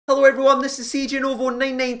Hello everyone, this is CJ Novo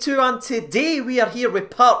 992 and today we are here with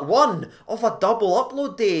part 1 of a double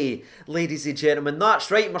upload day. Ladies and gentlemen,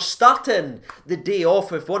 that's right, we're starting the day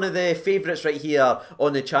off with one of the favourites right here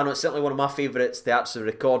on the channel. It's certainly one of my favourites to actually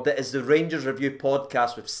record. It is the Rangers Review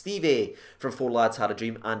podcast with Stevie from Four Lads Had a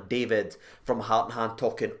Dream and David from Heart and Hand,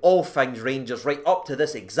 talking all things Rangers right up to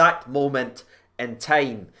this exact moment in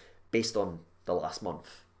time based on the last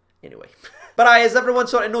month. Anyway. But as everyone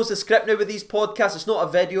sort of knows the script now with these podcasts, it's not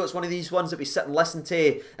a video, it's one of these ones that we sit and listen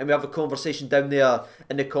to and we have a conversation down there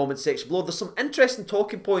in the comment section below. There's some interesting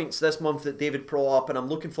talking points this month that David brought up and I'm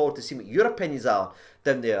looking forward to seeing what your opinions are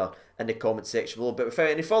down there in the comment section below. But without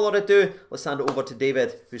any further ado, let's hand it over to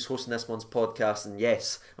David, who's hosting this month's podcast. And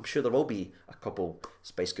yes, I'm sure there will be a couple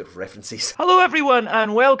Spice Girls references. Hello everyone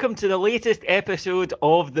and welcome to the latest episode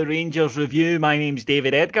of the Rangers Review. My name's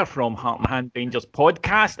David Edgar from Heart and Hand Rangers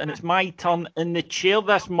podcast and it's my turn in the chair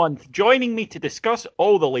this month. Joining me to discuss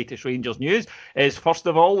all the latest Rangers news is first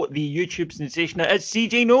of all the YouTube sensation that is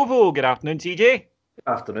CJ Novo. Good afternoon, CJ.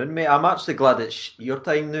 Afternoon, mate. I'm actually glad it's your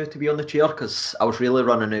time now to be on the chair because I was really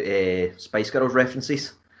running out of Spice Girls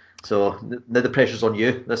references. So now the pressure's on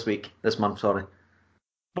you this month, sorry.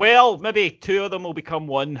 Well, maybe two of them will become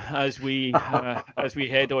one as we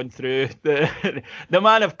head on through. The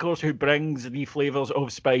man, of course, who brings the flavours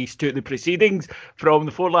of spice to the proceedings from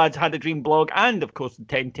the Four Lads Had a Dream blog and, of course, the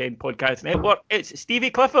 1010 Podcast Network. It's Stevie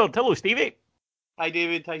Clifford. Hello, Stevie. Hi,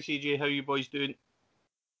 David. Hi, CJ. How are you boys doing?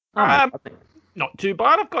 Not too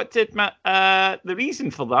bad, I've got to admit. The reason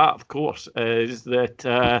for that, of course, is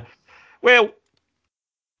that,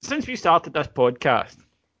 since we started this podcast,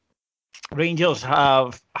 Rangers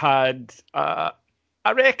have had a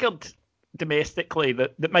record domestically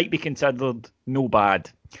that might be considered no bad.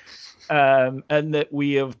 And that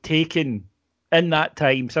we have taken, in that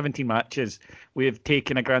time, 17 matches, we have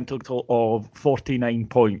taken a grand total of 49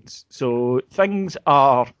 points. So things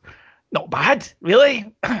are not bad,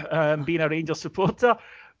 really, being a Rangers supporter.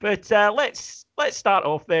 But let's start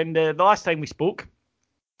off then. The last time we spoke,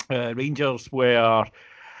 Rangers were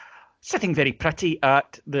sitting very pretty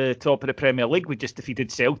at the top of the Premier League. We just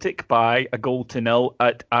defeated Celtic by 1-0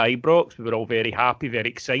 at Ibrox. We were all very happy, very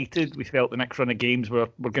excited. We felt the next run of games were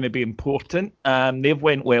going to be important. They've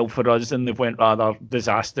went well for us and they've went rather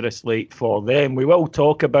disastrously for them. We will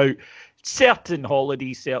talk about certain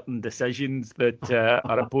holidays, certain decisions that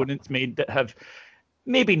our opponents made that have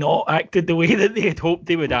maybe not acted the way that they had hoped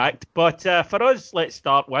they would act. But for us, let's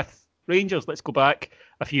start with Rangers. Let's go back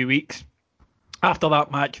a few weeks. After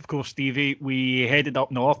that match, of course, Stevie, we headed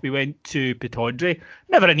up north. We went to Pittodrie.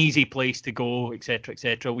 Never an easy place to go, etc.,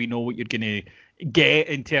 etc. We know what you're going to get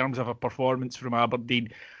in terms of a performance from Aberdeen.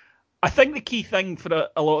 I think the key thing for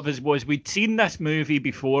a lot of us was we'd seen this movie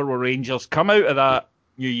before where Rangers come out of that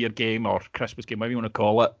New Year game or Christmas game, whatever you want to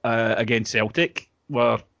call it, against Celtic,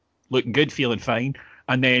 were looking good, feeling fine,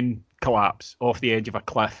 and then collapse off the edge of a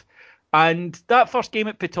cliff. And that first game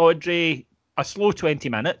at Pittodrie, a slow 20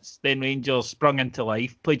 minutes, then Rangers sprung into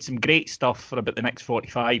life, played some great stuff for about the next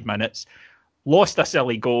 45 minutes, lost a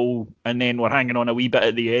silly goal, and then were hanging on a wee bit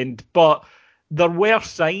at the end. But there were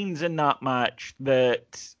signs in that match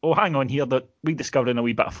that, that we discovered in a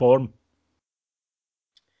wee bit of form.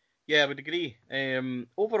 Yeah, I would agree.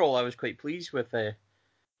 Overall, I was quite pleased with the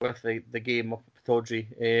game up at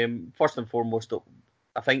Pittodrie. First and foremost,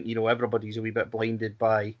 I think everybody's a wee bit blinded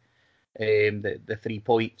by the 3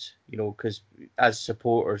 points. Because as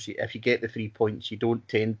supporters, if you get the 3 points, you don't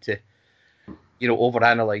tend to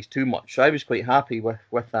overanalyze too much. So I was quite happy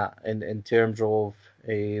with that in terms of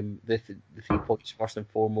the 3 points first and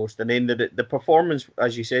foremost, and then the performance,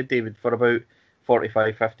 as you said, David, for about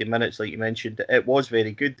 45-50 minutes, like you mentioned, it was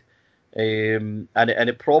very good. And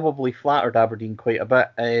it probably flattered Aberdeen quite a bit.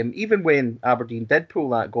 Even when Aberdeen did pull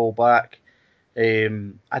that goal back,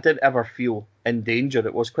 I didn't ever feel in danger.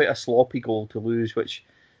 It was quite a sloppy goal to lose, which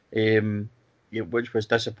was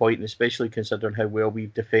disappointing, especially considering how well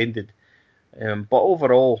we've defended. But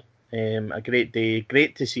overall, a great day.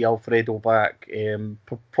 Great to see Alfredo back.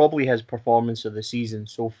 Probably his performance of the season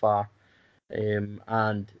so far.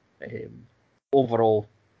 Overall,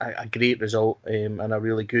 a great result and a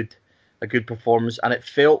really good performance. And it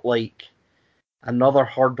felt like another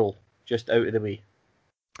hurdle just out of the way.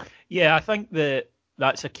 Yeah, I think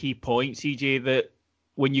that's a key point, CJ, that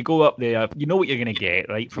when you go up there, you know what you're going to get,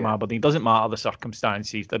 right, from Aberdeen. It doesn't matter the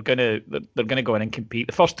circumstances. They're going to go in and compete.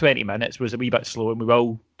 The first 20 minutes was a wee bit slow, and we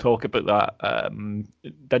will talk about that.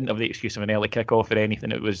 Didn't have the excuse of an early kick-off or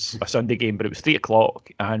anything. It was a Sunday game, but it was 3 o'clock,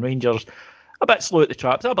 and Rangers a bit slow at the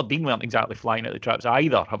traps. Aberdeen weren't exactly flying at the traps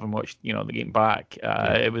either, having watched the game back.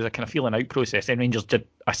 It was a kind of feeling out process. Then Rangers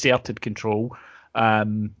asserted control.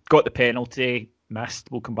 Got the penalty,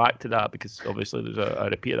 missed. We'll come back to that because obviously there's a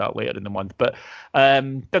repeat of that later in the month. But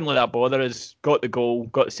didn't let that bother us. Got the goal,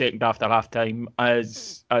 got the second after half time.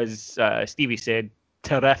 As Stevie said,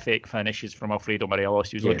 terrific finishes from Alfredo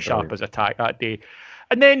Morelos. He was like sharp as attack that day.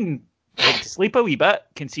 And then went to sleep a wee bit,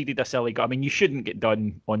 conceded a silly goal. I mean, you shouldn't get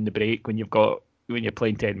done on the break when you're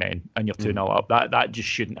playing 10 men and you're 2-0 up. That just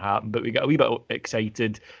shouldn't happen. But we got a wee bit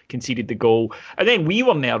excited, conceded the goal. And then we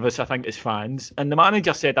were nervous, I think, as fans. And the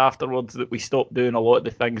manager said afterwards that we stopped doing a lot of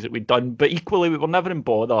the things that we'd done. But equally, we were never in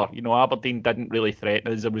bother. Aberdeen didn't really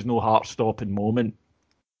threaten us. There was no heart-stopping moment.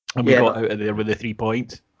 And we got out of there with the 3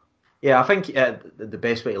 points. Yeah, I think the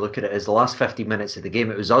best way to look at it is the last 50 minutes of the game,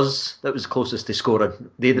 it was us that was closest to scoring.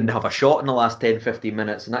 They didn't have a shot in the last 10, 15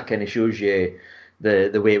 minutes, and that kind of shows you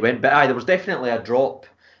the way it went. But there was definitely a drop.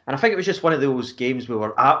 And I think it was just one of those games we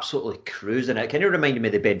were absolutely cruising. It kind of reminded me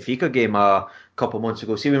of the Benfica game a couple of months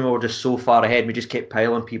ago. See, when we were just so far ahead, we just kept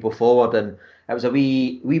piling people forward, and it was a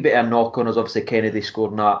wee bit of a knock on us. Obviously, Kennedy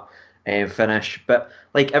scored that finish. But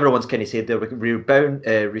like everyone's kind of said there, we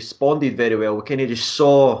responded very well. We kind of just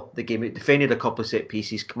saw the game. It defended a couple of set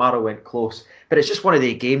pieces. Kamara went close. But it's just one of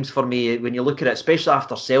the games for me, when you look at it, especially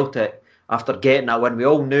after Celtic, after getting that win, we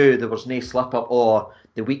all knew there was no slip-up, or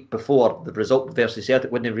the week before, the result versus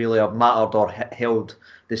Celtic wouldn't really have mattered or held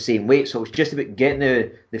the same weight. So it was just about getting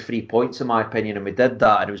the 3 points, in my opinion, and we did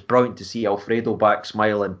that. And it was brilliant to see Alfredo back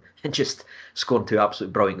smiling and just scoring 2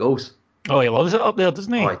 absolute brilliant goals. Oh, he loves it up there,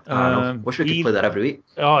 doesn't he? I know. Wish we could play that every week.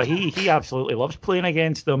 Oh, he absolutely loves playing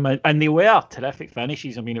against them, and they were terrific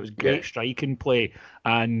finishes. I mean, it was great striking play,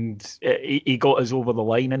 and he got us over the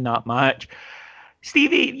line in that match.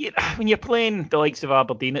 Stevie, when you're playing the likes of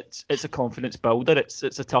Aberdeen, it's a confidence builder. It's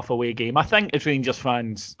a tough away game. I think as Rangers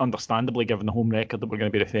fans, understandably given the home record that we're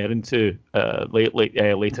going to be referring to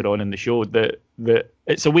later on in the show, that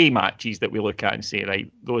it's away matches that we look at and say,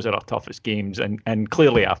 right, those are our toughest games. And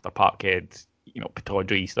clearly after Parkhead,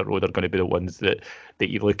 Pittodrie, Easter Road are going to be the ones that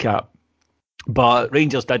you look at. But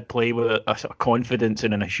Rangers did play with a sort of confidence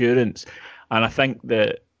and an assurance. And I think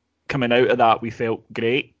that coming out of that, we felt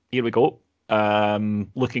great. Here we go.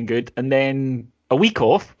 Looking good, and then a week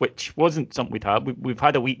off, which wasn't something we'd had. We've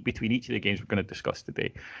had a week between each of the games we're going to discuss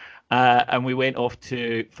today, and we went off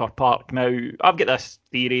to Fir Park. Now, I've got this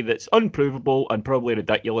theory that's unprovable and probably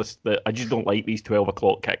ridiculous, that I just don't like these 12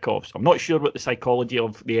 o'clock kickoffs. I'm not sure what the psychology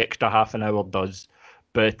of the extra half an hour does,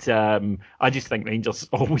 but I just think Rangers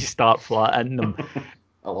always start flat in them.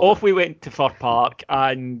 Off we went to Fir Park,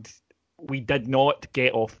 and we did not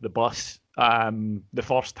get off the bus. The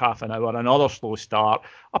first half an hour, another slow start,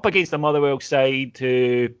 up against the Motherwell side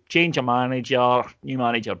to change a manager, new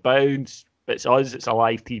manager bounce. It's us, it's a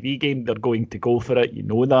live TV game, they're going to go for it, you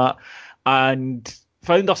know that. And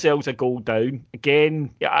found ourselves a goal down. Again,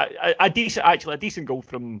 a decent goal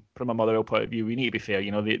from a Motherwell point of view. We need to be fair,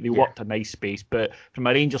 they worked a nice space, but from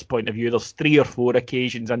a Rangers point of view, there's 3 or 4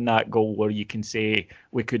 occasions in that goal where you can say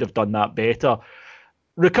we could have done that better.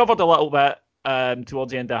 Recovered a little bit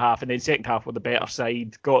towards the end of the half, and then second half with the better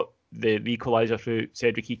side, got the equaliser through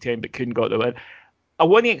Cedric Etienne, but couldn't got the win. I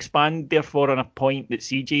want to expand, therefore, on a point that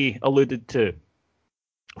CJ alluded to,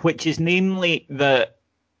 which is namely that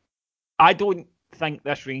I don't think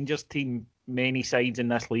this Rangers team, many sides in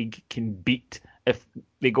this league, can beat if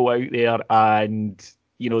they go out there and,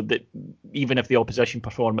 that even if the opposition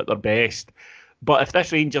perform at their best. But if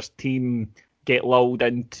this Rangers team get lulled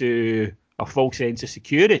into a false sense of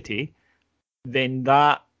security, then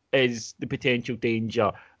that is the potential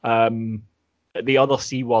danger. The other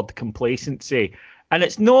C word, complacency. And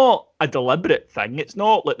it's not a deliberate thing. It's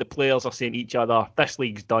not like the players are saying to each other, this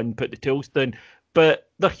league's done, put the tools down. But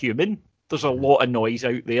they're human. There's a lot of noise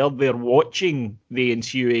out there. They're watching the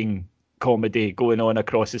ensuing comedy going on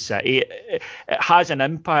across the city. It has an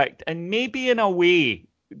impact. And maybe in a way,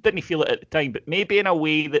 didn't feel it at the time, but maybe in a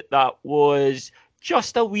way that was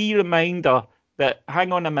just a wee reminder that,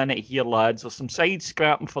 hang on a minute here, lads, there's some sides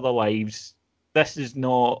scrapping for their lives. This is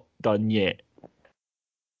not done yet.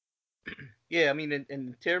 Yeah, I mean,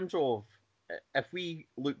 in terms of, if we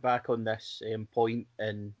look back on this point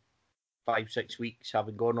in 5-6 weeks,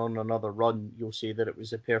 having gone on another run, you'll say that it was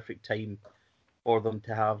the perfect time for them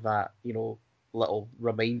to have that, little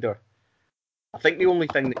reminder. I think the only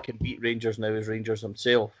thing that can beat Rangers now is Rangers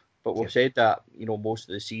themselves. But we've said that, most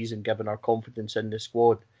of the season, given our confidence in the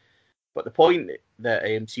squad. But the point that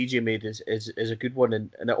CJ made is a good one.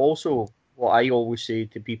 And it also, what I always say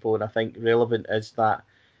to people, and I think relevant, is that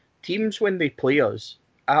teams, when they play us,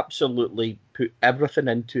 absolutely put everything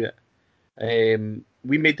into it.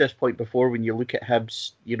 We made this point before. When you look at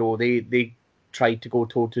Hibs, they tried to go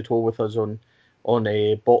toe-to-toe with us on on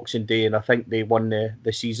Boxing Day, and I think they won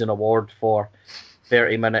the season award for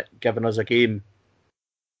 30-minute giving us a game,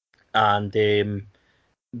 and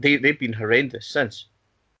they've been horrendous since.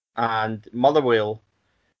 And Motherwell,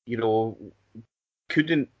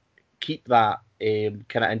 couldn't keep that kind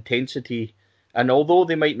of intensity. And although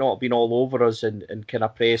they might not have been all over us and kind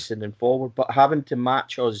of pressing and forward, but having to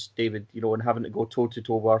match us, David, and having to go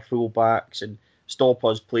toe-to-toe with our full-backs and stop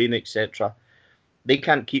us playing, etc., they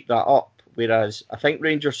can't keep that up. Whereas I think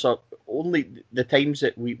Rangers are only the times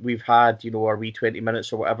that we've had, our wee 20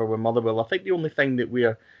 minutes or whatever with Motherwell, I think the only thing that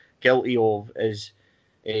we're guilty of is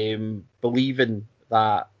believing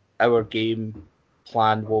that our game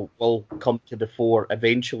plan will come to the fore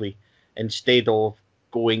eventually, instead of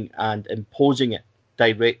going and imposing it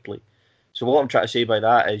directly. So what I'm trying to say by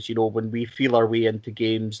that is, when we feel our way into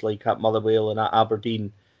games like at Motherwell and at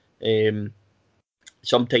Aberdeen,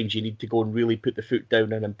 sometimes you need to go and really put the foot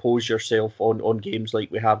down and impose yourself on games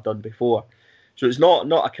like we have done before. So it's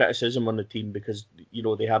not a criticism on the team, because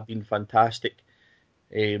they have been fantastic,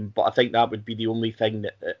 but I think that would be the only thing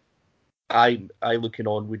that I looking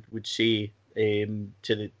on would say to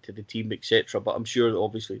the team, etc. But I'm sure that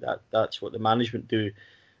obviously that's what the management do.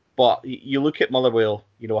 But you look at Motherwell,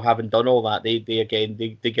 having done all that, they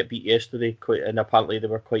get beat yesterday, and apparently they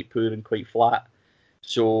were quite poor and quite flat.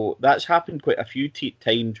 So that's happened quite a few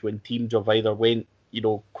times when teams have either went,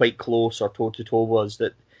 quite close or toe-to-toe with us,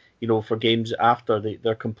 that, for games after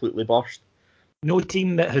they're completely burst. No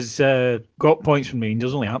team that has got points from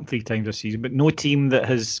Rangers, only happened 3 times this season, but no team that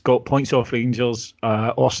has got points off Rangers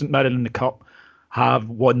or St Mirren in the Cup have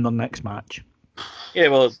won their next match. Yeah,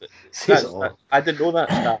 well, I didn't know that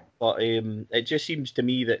stat, but it just seems to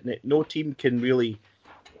me that no team can really,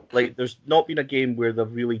 there's not been a game where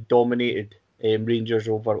they've really dominated Rangers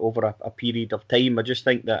over a period of time. I just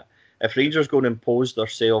think that if Rangers go and impose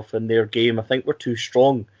themselves in their game, I think we're too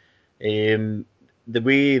strong. The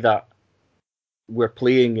way that we're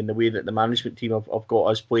playing and the way that the management team have got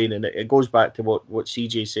us playing, and it goes back to what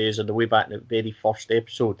CJ says on the way back in the very first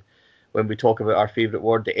episode, when we talk about our favourite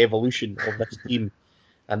word, the evolution of this team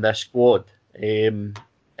and this squad.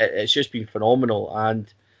 It's just been phenomenal.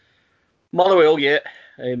 And Motherwell, I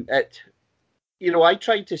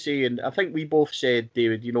tried to say, and I think we both said,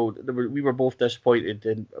 David, we were both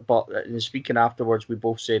disappointed, but in speaking afterwards, we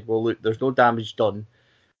both said, well, look, there's no damage done.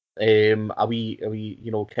 We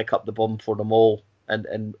kick up the bum for them all,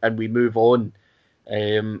 and we move on.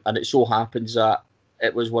 And it so happens that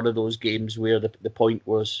it was one of those games where the point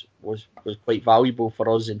was quite valuable for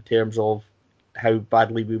us in terms of how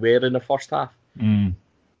badly we were in the first half.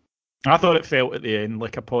 I thought it felt at the end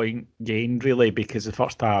like a point gained, really, because the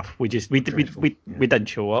first half we didn't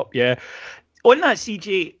show up. Yeah, on that,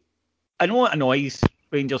 CJ, I know it annoys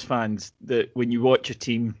Rangers fans that when you watch a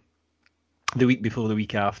team the week before, the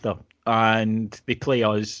week after, and they play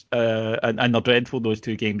us, and they're dreadful, those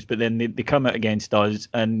 2 games, but then they come out against us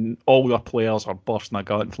and all their players are bursting a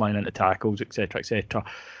gut and flying into tackles, etc., etc.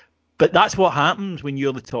 But that's what happens when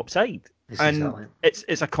you're the top side. And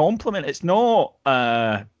it's a compliment. It's not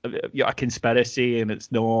a conspiracy, and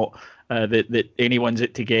it's not that anyone's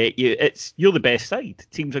out to get you. You're the best side.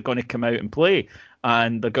 Teams are going to come out and play,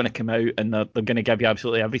 and they're going to come out and they're going to give you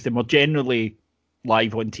absolutely everything. We're generally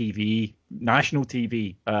live on TV, national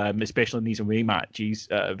TV, especially in these away matches.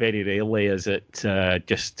 Very rarely is it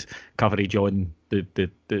just coverage on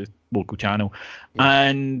the local channel,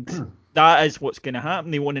 and that is what's going to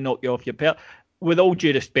happen. They want to knock you off your perch. With all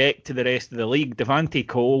due respect to the rest of the league, Devante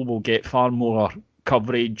Cole will get far more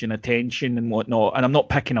coverage and attention and whatnot. And I'm not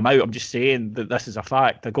picking him out. I'm just saying that this is a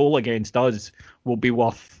fact. A goal against us will be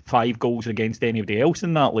worth 5 goals against anybody else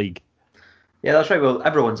in that league. Yeah, that's right. Well,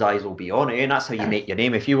 everyone's eyes will be on it, and that's how you make your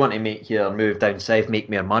name. If you want to make your move down south, make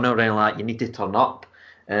more money or anything like that, you need to turn up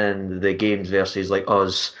in the games versus like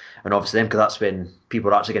us and obviously them, because that's when people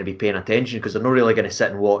are actually going to be paying attention, because they're not really going to sit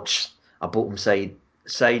and watch a bottom side,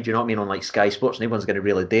 you know what I mean, on like Sky Sports. No one's going to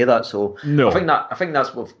really do that. So no. I think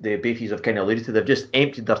that's what the Bayfies have kind of alluded to. They've just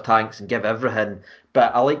emptied their tanks and give everything.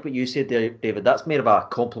 But I like what you said there, David. That's more of a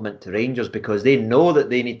compliment to Rangers, because they know that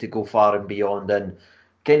they need to go far and beyond. And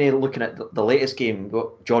kind of looking at the latest game,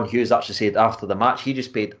 what John Hughes actually said after the match, he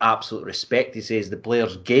just paid absolute respect. He says the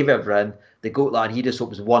players gave everything, they got that, and he just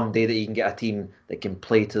hopes one day that he can get a team that can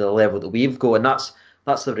play to the level that we've got. And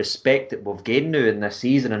that's the respect that we've gained now in this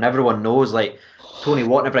season. And everyone knows, like Tony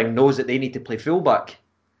Watt and everything knows that they need to play fullback.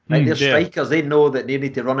 Right? They're strikers. They know that they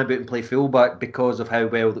need to run about and play fullback because of how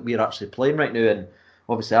well that we're actually playing right now. And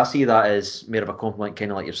obviously I see that as more of a compliment,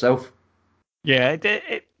 kind of like yourself. Yeah,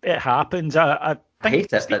 it happens. I I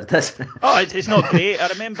hate it, but this. Oh, it's not great. I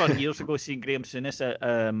remember years ago seeing Graham Souness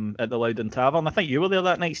at the Loudon Tavern. I think you were there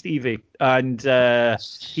that night, Stevie, and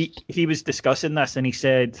he was discussing this, and he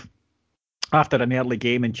said after an early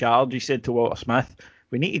game in charge, he said to Walter Smith,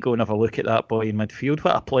 "We need to go and have a look at that boy in midfield.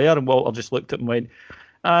 What a player!" And Walter just looked at him and went,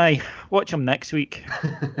 "Aye, watch him next week."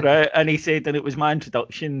 Right? And he said, and it was my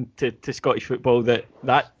introduction to Scottish football,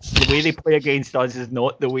 that's the way they play against us is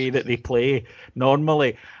not the way that they play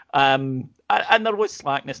normally. And there was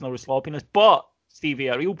slackness and there was sloppiness, but Stevie,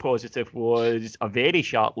 a real positive was a very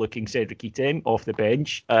sharp-looking Cedric Itten off the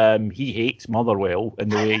bench. He hates Motherwell in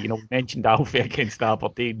the way, we mentioned Alfie against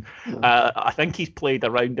Aberdeen. I think he's played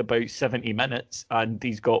around about 70 minutes and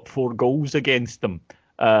he's got 4 goals against them.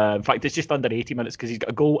 In fact, it's just under 80 minutes because he's got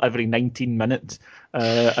a goal every 19 minutes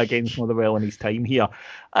against Motherwell in his time here.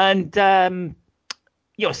 And,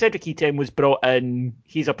 Cedric Itten was brought in.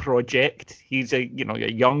 He's a project. He's a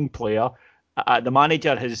young player. The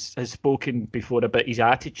manager has spoken before about his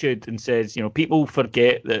attitude and says, people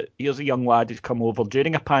forget that here's a young lad who's come over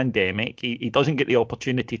during a pandemic. He doesn't get the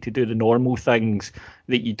opportunity to do the normal things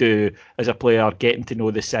that you do as a player, getting to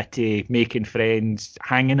know the city, making friends,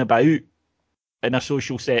 hanging about in a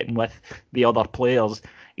social setting with the other players.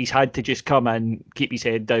 He's had to just come in, keep his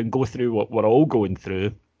head down, go through what we're all going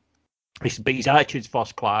through. But his attitude's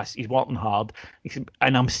first class. He's working hard.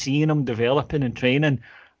 And I'm seeing him developing and training.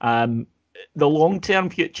 The long-term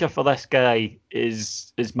future for this guy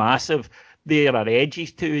is massive. There are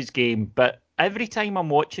edges to his game, but every time I'm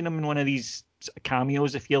watching him in one of these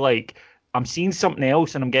cameos, if you like, I'm seeing something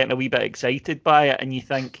else and I'm getting a wee bit excited by it. And you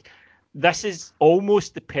think, this is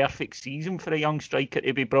almost the perfect season for a young striker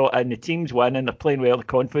to be brought in. The team's winning, they're playing well, the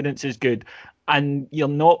confidence is good, and you're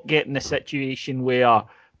not getting a situation where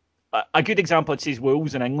a good example, I'd say, is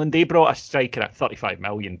Wolves in England. They brought a striker at 35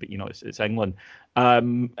 million, but it's England.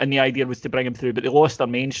 And the idea was to bring him through, but they lost their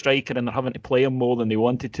main striker and they're having to play him more than they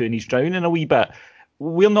wanted to, and he's drowning a wee bit.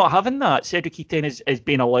 We're not having that. Cedric Itten is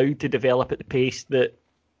being allowed to develop at the pace that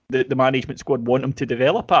the management squad want him to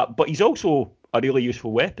develop at, but he's also a really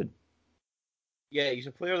useful weapon. Yeah, he's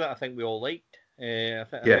a player that I think we all liked. I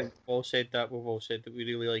think we've all said that. We've all said that we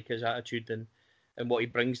really like his attitude and what he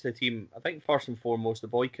brings to the team. I think first and foremost, the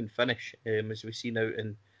boy can finish, as we've seen out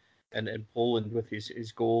in Poland with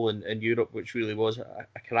his goal in Europe, which really was a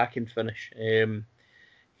cracking finish.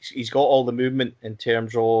 He's got all the movement in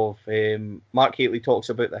terms of, Mark Hateley talks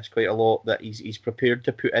about this quite a lot, that he's prepared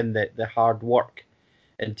to put in the hard work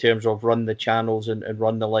in terms of run the channels and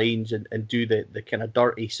run the lines and do the kind of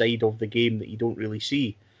dirty side of the game that you don't really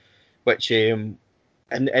see, which in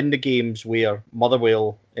the games where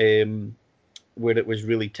Motherwell, where it was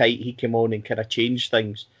really tight, he came on and kind of changed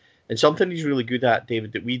things. And something he's really good at,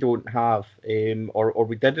 David, that we don't have, or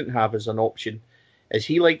we didn't have as an option, is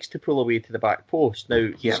he likes to pull away to the back post. Now,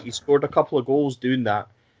 he's scored a couple of goals doing that.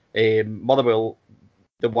 Motherwell,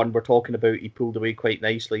 the one we're talking about, he pulled away quite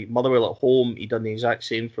nicely. Motherwell at home, he done the exact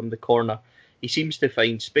same from the corner. He seems to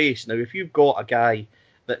find space. Now, if you've got a guy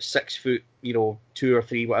that's 6 foot, 2 or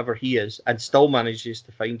 3, whatever he is, and still manages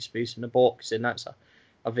to find space in the box, then that's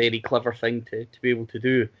a very clever thing to be able to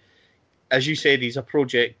do. As you said, he's a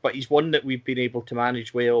project, but he's one that we've been able to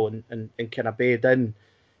manage well and kind of bed in.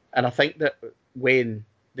 And I think that when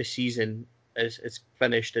the season is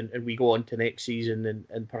finished and we go on to next season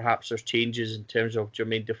and perhaps there's changes in terms of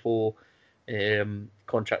Jermaine Defoe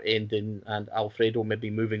contract ending and Alfredo maybe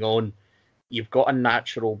moving on, you've got a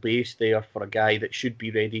natural base there for a guy that should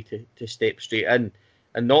be ready to step straight in.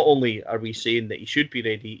 And not only are we saying that he should be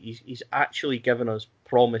ready, he's actually given us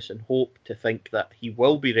promise and hope to think that he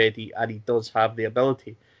will be ready and he does have the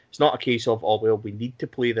ability. It's not a case of, we need to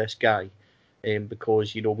play this guy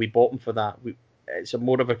because, we bought him for that. It's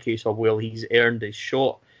more of a case of, he's earned his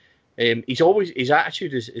shot. His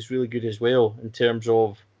attitude is really good as well in terms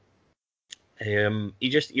of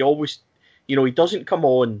he always, he doesn't come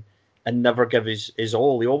on and never give his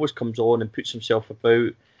all. He always comes on and puts himself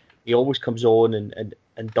about. He always comes on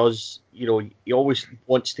and does, he always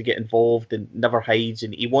wants to get involved and never hides,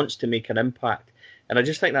 and he wants to make an impact. And I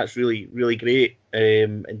just think that's really, really great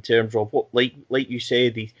in terms of what, like you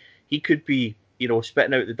said, he could be,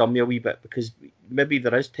 spitting out the dummy a wee bit because maybe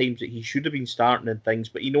there is times that he should have been starting and things,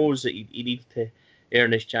 but he knows that he needs to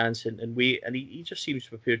earn his chance and wait, and he just seems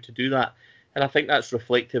prepared to do that. And I think that's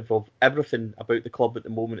reflective of everything about the club at the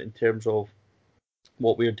moment in terms of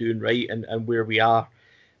what we're doing right and where we are.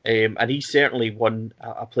 And he's certainly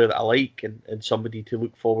a player that I like and somebody to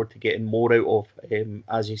look forward to getting more out of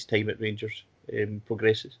as his time at Rangers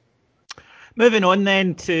progresses. Moving on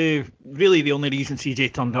then to really the only reason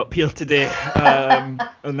CJ turned up here today, and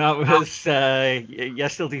that was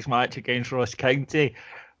yesterday's match against Ross County,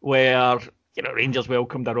 where Rangers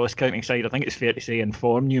welcomed a Ross County side. I think it's fair to say in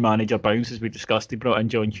form. New manager Bounce, as we discussed, he brought in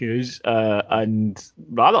John Hughes, and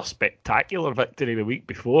rather spectacular victory the week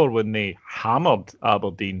before when they hammered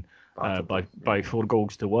Aberdeen by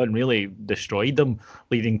 4-1. Really destroyed them,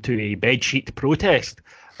 leading to a bedsheet protest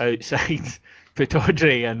outside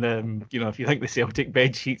Pittodrie. And if you think the Celtic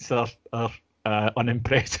bed sheets are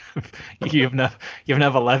unimpressive, you've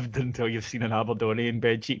never lived until you've seen an Aberdonian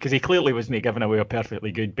bed sheet, because he clearly wasn't giving away a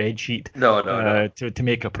perfectly good bed sheet No. to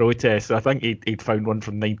make a protest. So I think he'd found one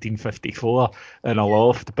from 1954 in a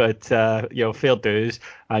loft, but fair dues.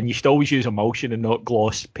 And you should always use emulsion and not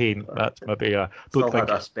gloss paint. That's maybe still had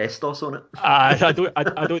asbestos on it. I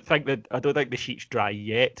don't think the sheet's dry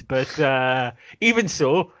yet, but even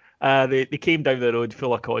so. They came down the road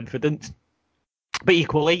full of confidence. But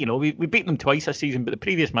equally, we beat them twice this season, but the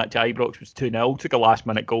previous match at Ibrox was 2-0. Took a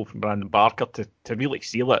last-minute goal from Brandon Barker to really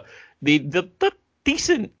seal it. They're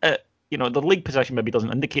decent at, their league position maybe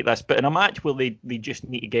doesn't indicate this, but in a match where they just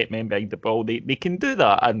need to get men behind the ball, they can do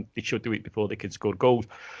that, and they showed the week before they could score goals.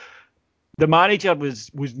 The manager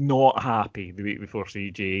was not happy the week before,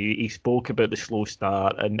 CJ. He spoke about the slow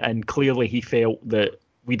start, and clearly he felt that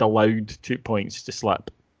we'd allowed 2 points to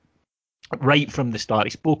slip right from the start.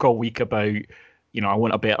 He spoke all week about, I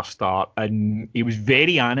want a better start, and he was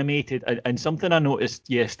very animated. And something I noticed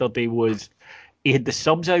yesterday was he had the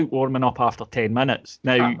subs out warming up after 10 minutes.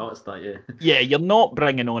 Now, I noticed that, yeah. Yeah, you're not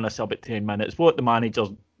bringing on a sub at 10 minutes. What the managers,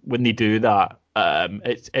 when they do that,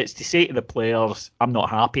 it's to say to the players, I'm not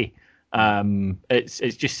happy.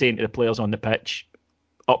 It's just saying to the players on the pitch,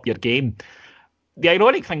 up your game. The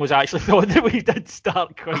ironic thing was I actually thought that we did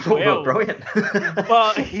start quite well. Brilliant.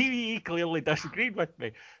 But he clearly disagreed with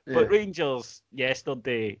me. Yeah. But Rangers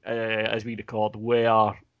yesterday, as we record,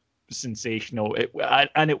 were sensational. It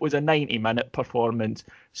was a 90-minute performance.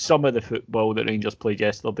 Some of the football that Rangers played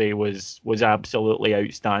yesterday was absolutely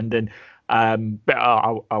outstanding.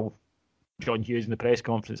 But John Hughes in the press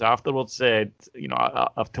conference afterwards said,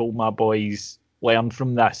 I've told my boys, learn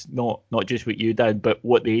from this, not just what you did, but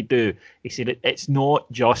what they do. He said it's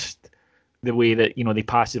not just the way that they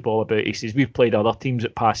pass the ball about. He says we've played other teams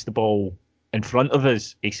that pass the ball in front of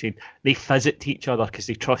us. He said they fizz each other because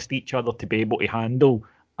they trust each other to be able to handle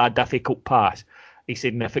a difficult pass. He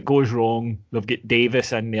said, and if it goes wrong, they've got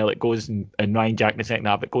Davis in there that goes and Ryan Jack in the second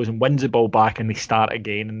half, it goes and wins the ball back and they start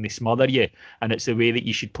again and they smother you. And it's the way that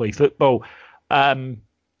you should play football.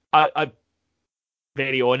 I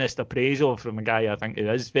very honest appraisal from a guy I think who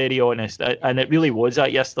is very honest, and it really was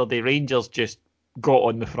that yesterday. Rangers just got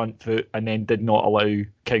on the front foot and then did not allow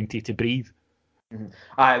County to breathe. Mm-hmm.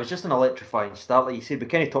 It was just an electrifying start, like you said. We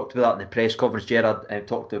kind of talked about that in the press conference. Gerard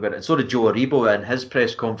talked about it, and so did Joe Aribo in his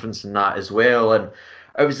press conference and that as well. And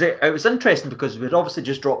it was interesting because we'd obviously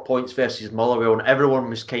just dropped points versus Motherwell, and everyone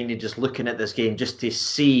was kind of just looking at this game just to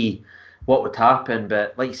see what would happen.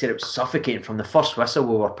 But like you said, it was suffocating from the first whistle.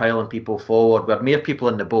 We were piling people forward. We had more people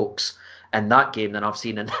in the box in that game than I've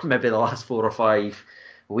seen in maybe the last 4 or 5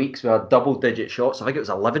 weeks. We had double-digit shots. I think it was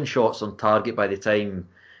 11 shots on target by the time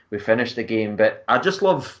we finished the game. But I just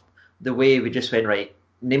love the way we just went, right,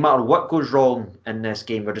 no matter what goes wrong in this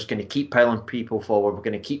game, we're just going to keep piling people forward. We're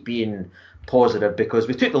going to keep being positive, because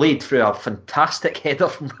we took the lead through a fantastic header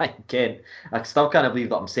from Ryan Kent. I still can't believe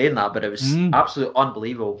that I'm saying that, but it was absolutely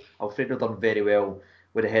unbelievable. Alfredo done very well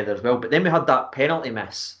with the header as well. But then we had that penalty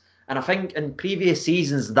miss. And I think in previous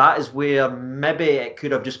seasons, that is where maybe it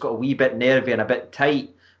could have just got a wee bit nervy and a bit tight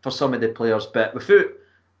for some of the players. But without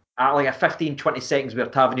like a 15-20 seconds where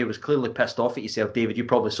Tavernier was clearly pissed off at yourself, David, you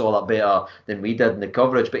probably saw that better than we did in the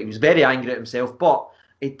coverage. But he was very angry at himself. But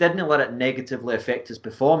he didn't let it negatively affect his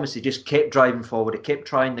performance. He just kept driving forward. He kept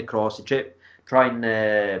trying the cross. He kept trying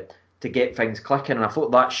to get things clicking. And I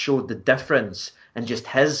thought that showed the difference in just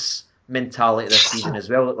his mentality this season as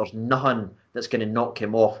well, that there's nothing that's going to knock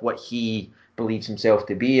him off what he believes himself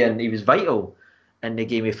to be. And he was vital in the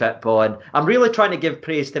game of football. And I'm really trying to give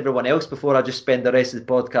praise to everyone else before I just spend the rest of the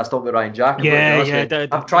podcast talking about Ryan Jack.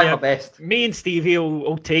 I'm trying my best. Me and Stevie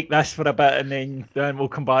will take this for a bit, and then we'll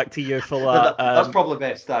come back to you for that. That's probably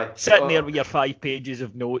best, sitting there with your 5 pages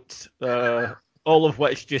of notes, all of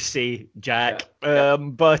which just say Jack.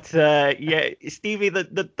 But Stevie,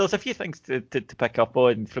 there's a few things to pick up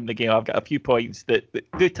on from the game. I've got a few points that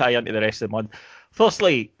do tie into the rest of the month.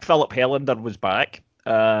 Firstly, Philip Helander was back.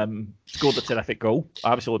 Scored a terrific goal,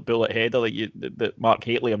 absolute bullet header that Mark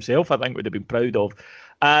Hateley himself I think would have been proud of.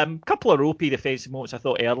 Couple of ropey defensive moments I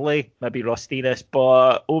thought early, maybe rustiness,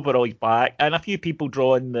 but overall he's back, and a few people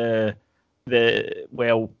drawing the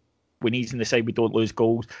when he's in the side, we don't lose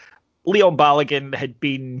goals. Leon Balogun had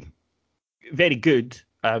been very good,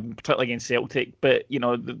 particularly against Celtic, but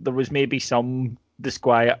there was maybe some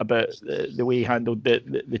disquiet about the way he handled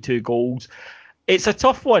the 2 goals. It's a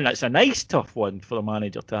tough one. It's a nice tough one for the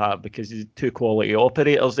manager to have because there's 2 quality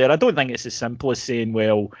operators there. I don't think it's as simple as saying,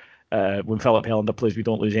 well, when Philip Helander plays, we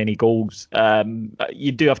don't lose any goals.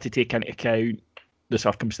 You do have to take into account the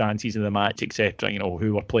circumstances of the match, etc.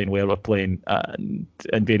 Who we're playing, where we're playing, and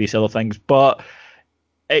various other things. But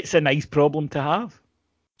it's a nice problem to have.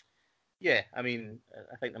 Yeah, I mean,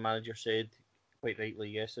 I think the manager said quite rightly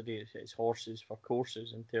yesterday, it's horses for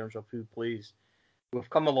courses in terms of who plays. We've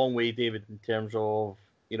come a long way, David, in terms of,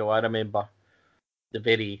 I remember the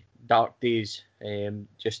very dark days,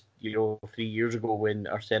 just, 3 years ago when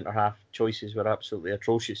our centre-half choices were absolutely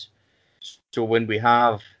atrocious. So when we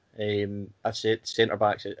have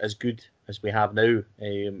centre-backs as good as we have now,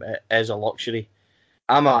 it is a luxury.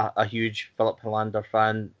 I'm a huge Philip Helander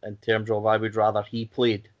fan in terms of I would rather he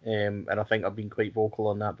played, and I think I've been quite vocal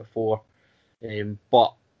on that before.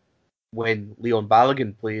 But when Leon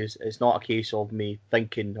Balogun plays, it's not a case of me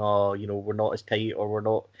thinking, we're not as tight or we're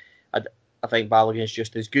not. I think Balogun is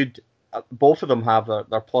just as good. Both of them have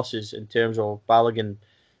their pluses in terms of Balogun.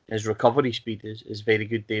 His recovery speed is very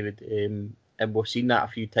good, David, and we've seen that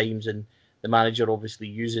a few times. And the manager obviously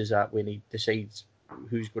uses that when he decides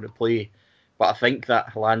who's going to play. But I think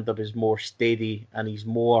that Helander is more steady and he's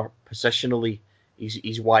more positionally,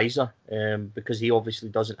 he's wiser because he obviously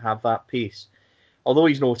doesn't have that pace. Although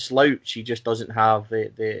he's no slouch, he just doesn't have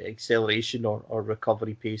the acceleration or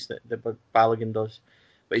recovery pace that Balogun does.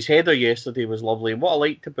 But his header yesterday was lovely. And what I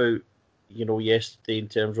liked about, yesterday in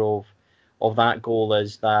terms of that goal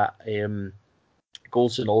is that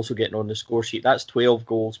Goldson also getting on the score sheet. That's 12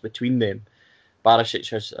 goals between them.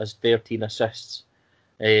 Barisic has 13 assists.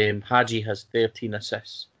 Hadji has 13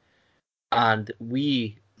 assists. And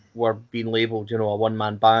we were being labelled, a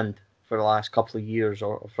one-man band for the last couple of years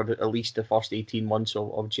or for at least the first 18 months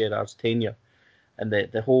of Gerrard's tenure. And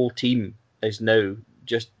the whole team is now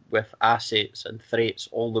just with assets and threats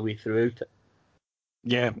all the way throughout it.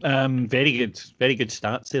 Yeah, very good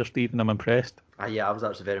stats there, Stephen. I'm impressed. Yeah, I was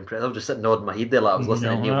actually very impressed. I was just sitting nodding my head there like I was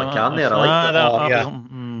listening to Neil McCann there. I liked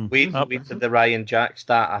it. Wait to the Ryan Jack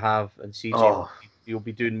stat I have and see you'll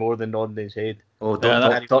be doing more than nodding his head. Oh,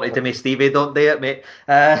 don't talk to me, Stevie. Don't do it, mate.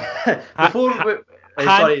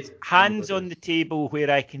 Hands on the table where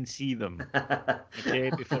I can see them.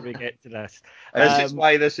 Okay, before we get to this. This is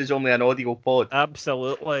why this is only an audio pod.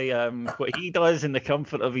 Absolutely. What he does in the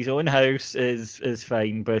comfort of his own house is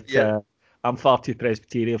fine, but I'm far too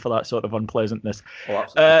Presbyterian for that sort of unpleasantness. Oh,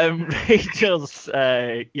 absolutely. Rangers,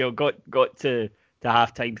 got to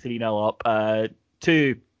half time 3-0 up.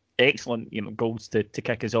 2 excellent, goals to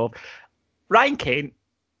kick us off. Ryan Kent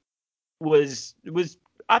was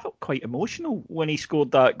I felt quite emotional when he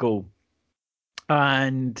scored that goal.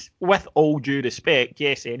 And with all due respect,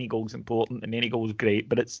 yes, any goal's important and any goal's great,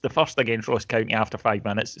 but it's the first against Ross County after 5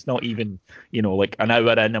 minutes. It's not even, like an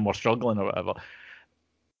hour in and we're struggling or whatever.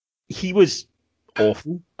 He was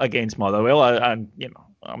awful against Motherwell, and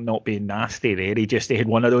I'm not being nasty there. He had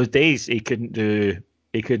one of those days. He couldn't do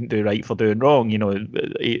right for doing wrong.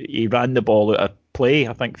 He ran the ball out of play,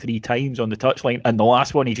 I think 3 times on the touchline, and the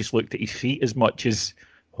last one he just looked at his feet as much as,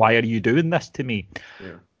 why are you doing this to me?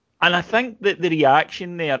 Yeah. And I think that the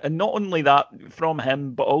reaction there, and not only that from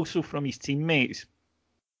him, but also from his teammates,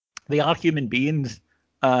 they are human beings,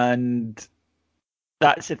 and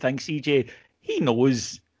that's the thing, CJ. He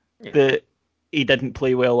knows that he didn't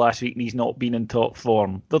play well last week and he's not been in top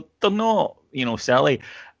form. They're not, silly.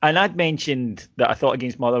 And I'd mentioned that I thought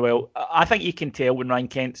against Motherwell, I think you can tell when Ryan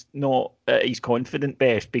Kent's not at his confident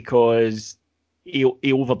best because he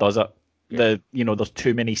overdoes it. Yeah. There's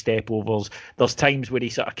too many step overs. There's times where he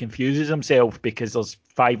sort of confuses himself because there's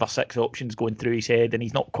 5 or 6 options going through his head and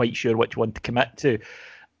he's not quite sure which one to commit to.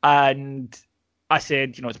 And I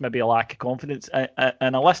said, it's maybe a lack of confidence.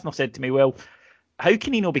 And a listener said to me, well, how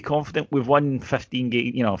can he not be confident? We've won 15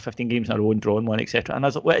 games in a row and drawn one, etc. And I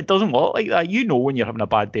was like, well, it doesn't work like that. When you're having a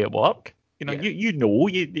bad day at work. You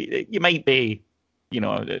might be,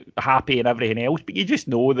 happy and everything else, but you just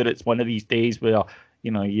know that it's one of these days where,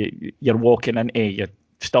 you're walking into, you're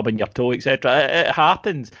stubbing your toe, etc. It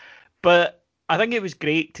happens. But I think it was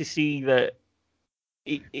great to see that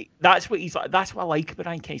that's what he's like. That's what I like about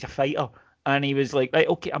Ryan Kent. He's a fighter. And he was like, right,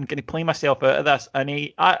 okay, I'm going to play myself out of this. And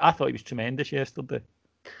I thought he was tremendous yesterday.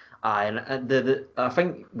 Aye, and I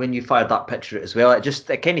think when you fired that picture as well,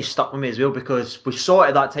 it kind of stuck with me as well because we saw it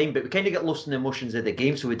at that time, but we kind of get lost in the emotions of the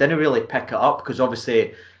game, so we didn't really pick it up because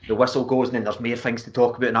obviously the whistle goes and then there's more things to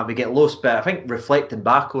talk about and that we get lost. But I think reflecting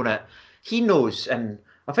back on it, he knows, and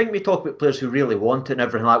I think we talk about players who really want it and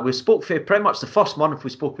everything like. We spoke for pretty much the first month.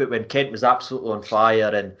 We spoke about when Kent was absolutely on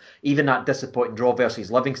fire, and even that disappointing draw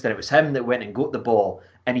versus Livingston. It was him that went and got the ball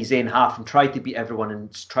in his own half and tried to beat everyone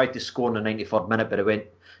and tried to score in the 93rd minute, but it went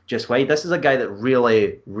just wide. This is a guy that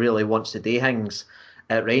really, really wants to do things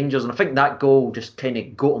at Rangers, and I think that goal just kind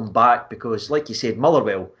of got him back because, like you said,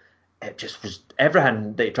 Motherwell, it just was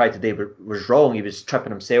everything that he tried to do was wrong. He was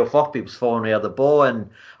tripping himself up, he was falling near the ball, and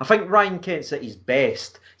I think Ryan Kent's at his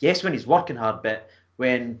best. Yes, when he's working hard, but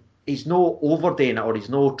when he's no overdoing it or he's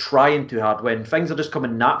no trying too hard, when things are just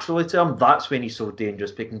coming naturally to him, that's when he's so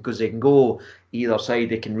dangerous because they can go either side,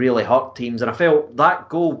 they can really hurt teams. And I felt that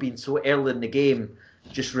goal being so early in the game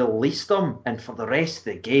just released him, and for the rest of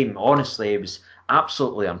the game, honestly, it was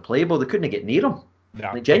absolutely unplayable. They couldn't get near him.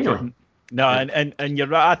 Yeah, like, genuinely. No, and you're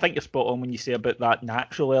right. I think you're spot on when you say about that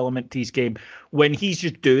natural element to his game when he's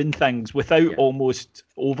just doing things without almost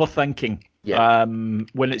overthinking. Yeah.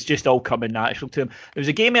 When it's just all coming natural to him. There was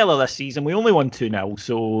a game earlier this season. We only won 2-0,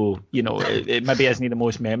 so it maybe isn't the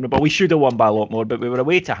most memorable. We should have won by a lot more, but we were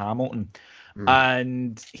away to Hamilton.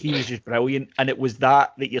 And he was just brilliant. And it was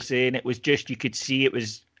that you're saying. It was just, you could see it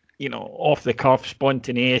was, off the cuff,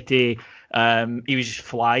 spontaneity. He was just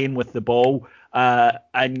flying with the ball.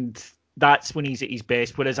 And that's when he's at his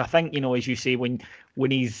best. Whereas I think, as you say, when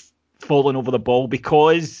he's falling over the ball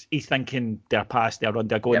because he's thinking they're past, they're on,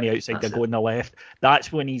 they're going the outside, they're going the left.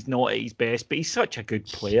 That's when he's not at his best. But he's such a good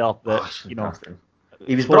player that,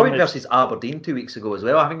 He was brilliant versus Aberdeen 2 weeks ago as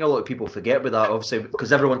well. I think a lot of people forget about that, obviously,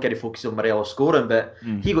 because everyone kind of focuses on Morelos scoring, but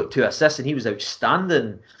he got 2 assists and he was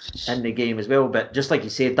outstanding in the game as well. But just like you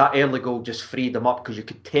said, that early goal just freed him up because you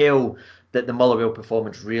could tell that the Motherwell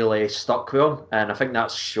performance really stuck with him, and I think that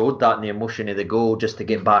showed that in the emotion of the goal just to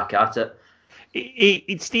get back at it.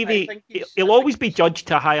 Stevie, he'll always be judged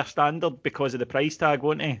to a higher standard because of the price tag,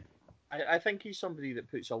 won't he? I think he's somebody that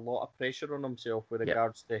puts a lot of pressure on himself with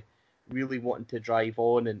regards to really wanting to drive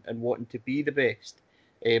on and wanting to be the best.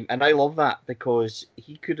 And I love that because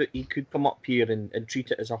he could come up here and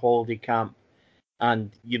treat it as a holiday camp and,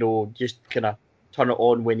 just kind of turn it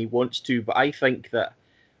on when he wants to. But I think that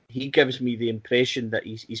he gives me the impression that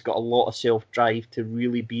he's got a lot of self-drive to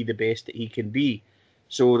really be the best that he can be.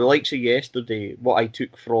 So the likes of yesterday, what I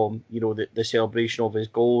took from, the celebration of his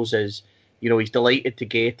goals is, he's delighted to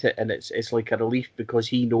get it, and it's like a relief because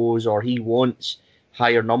he knows or he wants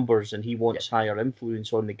higher numbers and he wants higher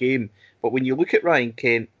influence on the game. But when you look at Ryan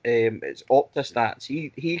Kent, it's Opta stats.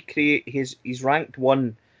 He's ranked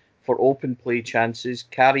 1 for open play chances,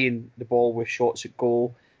 carrying the ball with shots at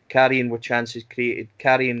goal, carrying with chances created,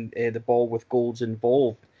 carrying the ball with goals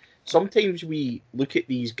involved. Sometimes we look at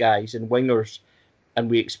these guys and wingers and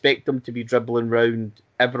we expect them to be dribbling round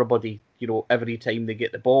everybody, every time they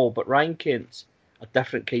get the ball. But Ryan Kent's a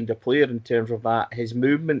different kind of player in terms of that. His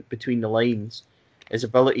movement between the lines, his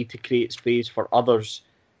ability to create space for others.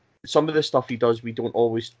 Some of the stuff he does we don't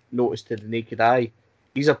always notice to the naked eye.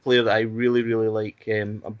 He's a player that I really, really like.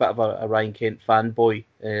 I'm a bit of a Ryan Kent fanboy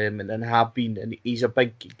and have been. And he's a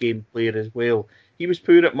big game player as well. He was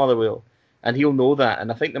poor at Motherwell, and he'll know that.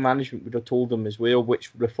 And I think the management would have told him as well,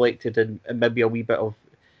 which reflected in maybe a wee bit of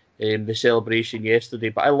the celebration yesterday.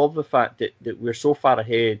 But I love the fact that we're so far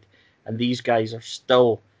ahead, and these guys are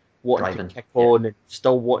still wanting to kick on and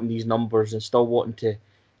still wanting these numbers and still wanting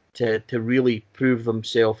to really prove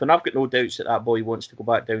themselves. And I've got no doubts that boy wants to go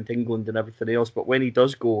back down to England and everything else. But when he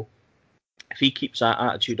does go, if he keeps that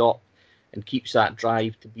attitude up and keeps that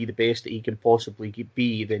drive to be the best that he can possibly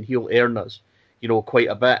be, then he'll earn us, quite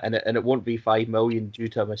a bit. And it won't be 5 million due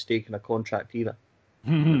to a mistake in a contract either.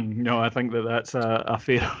 No, I think that's a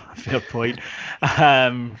fair point.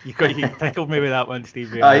 You tickled me with that one, Steve.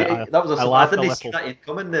 That was I didn't see that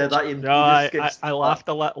coming there. I laughed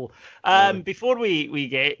a little. Before we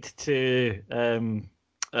get to,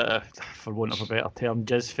 for want of a better term,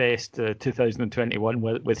 Jizzfest 2021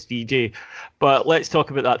 with CJ, but let's talk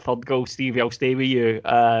about that third goal, Stevie. I'll stay with you.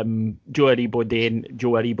 Joe Aribo Dane,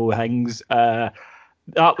 Joe Aribo Hings.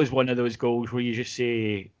 That was one of those goals where you just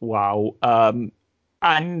say, wow.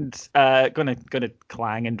 And gonna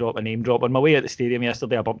clang and drop a name drop. On my way at the stadium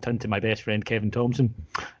yesterday, I bumped into my best friend Kevin Thompson,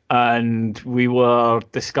 and we were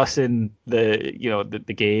discussing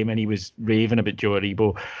the game, and he was raving about Joe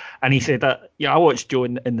Aribo, and he said that I watched Joe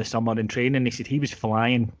in the summer in training. He said he was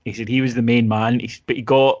flying. He said he was the main man. But he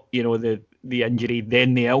got the injury,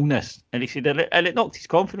 then the illness, and he said and it knocked his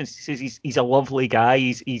confidence. He says he's a lovely guy.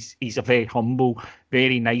 He's a very humble,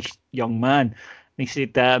 very nice young man. And he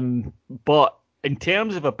said, but in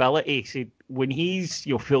terms of ability, he said when he's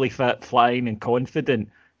fully fit, flying and confident,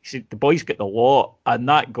 he said the boy's got the lot, and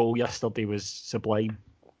that goal yesterday was sublime.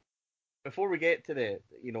 Before we get to the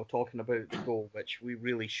talking about the goal, which we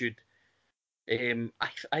really should,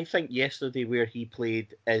 I think yesterday where he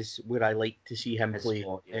played is where I like to see him play.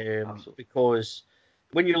 Because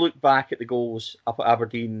when you look back at the goals up at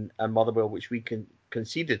Aberdeen and Motherwell, which we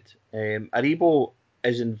conceded, Aribo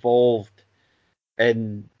is involved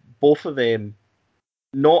in both of them.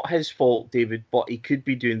 Not his fault, David, but he could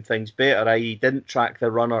be doing things better. He didn't track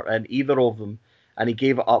the runner in either of them, and he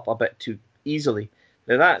gave it up a bit too easily.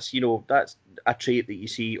 Now that's a trait that you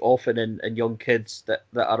see often in young kids that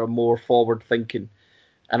are more forward thinking,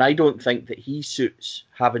 and I don't think that he suits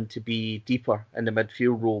having to be deeper in the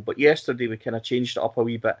midfield role. But yesterday we kind of changed it up a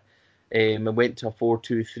wee bit and went to a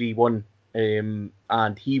 4-2-3-1,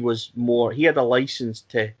 and he had a license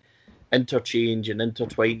to interchange and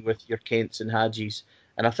intertwine with your Kents and Hadjis.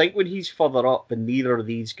 And I think when he's further up, and neither of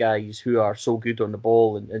these guys who are so good on the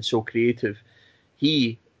ball and so creative,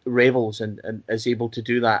 he revels and is able to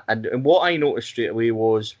do that. And what I noticed straight away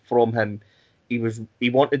was from him, he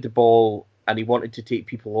wanted the ball and he wanted to take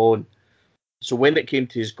people on. So when it came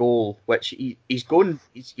to his goal, which he's going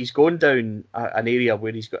down an area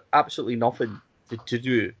where he's got absolutely nothing to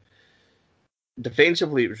do.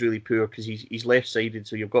 Defensively, it was really poor because he's left-sided,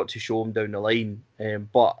 so you've got to show him down the line.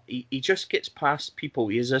 But he just gets past people.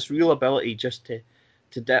 He has this real ability just to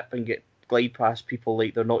dip and glide past people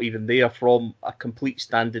like they're not even there from a complete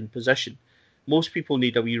standing position. Most people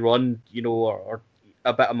need a wee run, or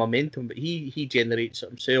a bit of momentum, but he generates it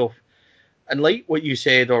himself. And like what you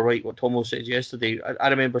said, or like what Tomo said yesterday, I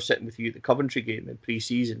remember sitting with you at the Coventry game in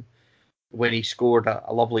pre-season when he scored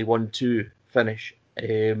a lovely 1-2 finish.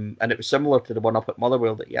 And it was similar to the one up at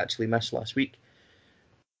Motherwell that he actually missed last week.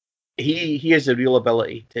 He has a real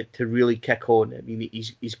ability to really kick on. I mean,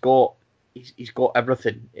 he's got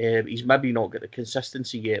everything. He's maybe not got the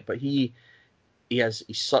consistency yet, but he's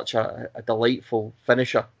such a delightful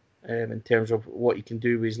finisher in terms of what he can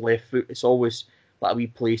do with his left foot. It's always like a wee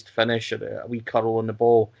placed finish or a wee curl on the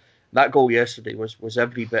ball. That goal yesterday was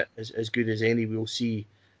every bit as good as any we'll see.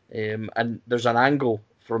 And there's an angle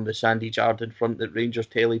from the Sandy Jard in front that Rangers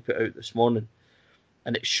Telly put out this morning,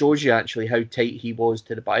 and it shows you actually how tight he was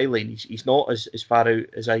to the byline. He's not as far out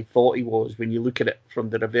as I thought he was when you look at it from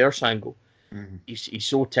the reverse angle. Mm-hmm. He's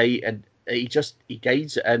so tight, and he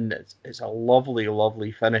guides it in. It's a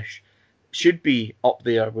lovely finish. Should be up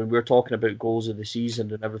there when we're talking about goals of the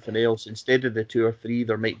season and everything else. Instead of the 2 or 3,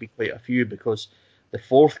 there might be quite a few, because the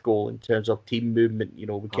fourth goal in terms of team movement,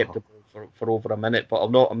 we kept the ball for over a minute, but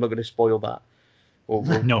I'm not going to spoil that. We'll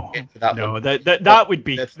get to that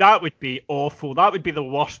that would be awful. That would be the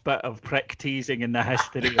worst bit of prick teasing in the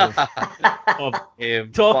history of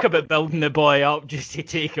about building the boy up just to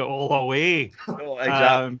take it all away. No,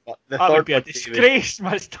 exactly. That would be a disgrace,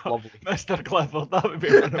 Mr. Clifford. That would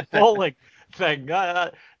be an appalling thing.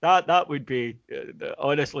 That would be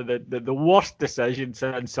honestly the worst decision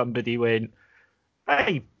since somebody went,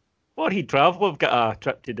 hey, or he'd travel. We've got a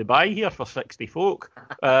trip to Dubai here for 60 folk.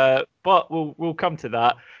 But we'll come to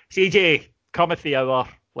that. CJ, cometh the hour,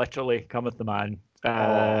 literally, cometh the man.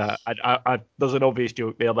 There's an obvious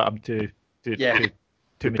joke there that I'm too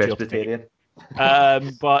mature to take.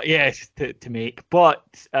 But yes, to make. But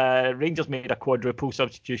Rangers made a quadruple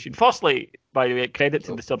substitution. Firstly, by the way, credit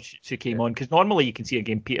to the substitutes who came on, because normally you can see a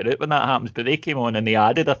game peter out when that happens, but they came on and they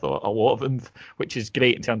added, I thought, a lot of them, which is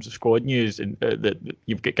great in terms of squad news, and that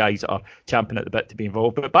you've got guys that are champing at the bit to be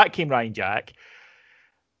involved. But back came Ryan Jack.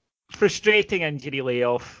 Frustrating injury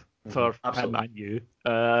layoff for him and you.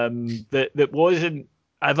 That wasn't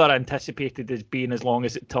ever anticipated as being as long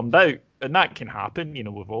as it turned out, and that can happen.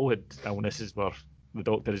 We've all had illnesses where the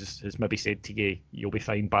doctor has maybe said to you, you'll be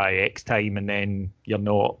fine by X time, and then you're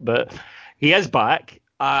not. But he is back,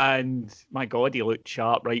 and my God, he looked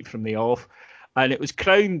sharp right from the off, and it was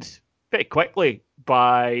crowned pretty quickly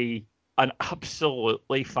by an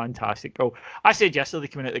absolutely fantastic goal. I said yesterday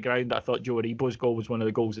coming out the ground that I thought Joe Aribo's goal was one of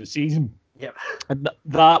the goals of the season. Yep. And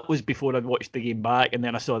that was before I'd watched the game back, and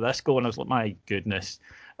then I saw this goal and I was like, my goodness.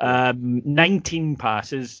 19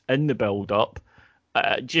 passes in the build-up,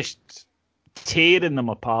 just tearing them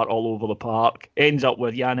apart all over the park. Ends up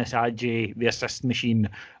with Yanis Adji, the assist machine,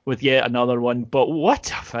 with yet another one. But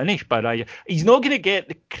what a finish by Ryan. He's not going to get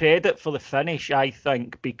the credit for the finish, I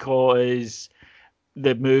think, because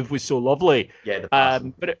the move was so lovely. Yeah,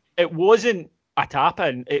 but it wasn't a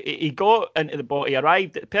tap-in. He got into the ball, he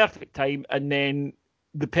arrived at the perfect time, and then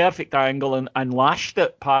the perfect angle and lashed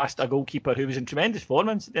it past a goalkeeper who was in tremendous form,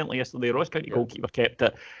 incidentally, yesterday. Ross County goalkeeper kept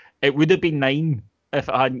it. It would have been 9 if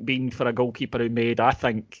it hadn't been for a goalkeeper who made, I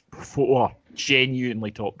think, 4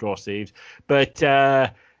 genuinely top draw saves. But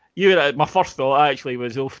my first thought actually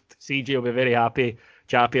was, CJ will be very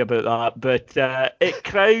chappy about that. But it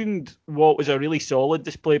crowned what was a really solid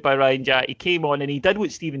display by Ryan Jack. He came on and he did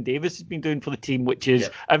what Stephen Davis has been doing for the team, which is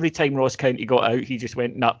every time Ross County got out, he just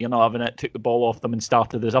went, nah, you're not having it, took the ball off them and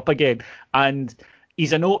started us up again. And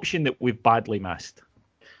he's an option that we've badly missed.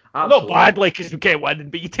 Absolutely. Not badly because we kept winning,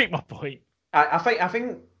 but you take my point. I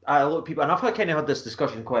think a lot of people, and I've kind of had this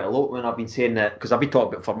discussion quite a lot when I've been saying that, because I've been talking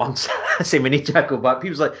about it for months, saying we need Jacko back.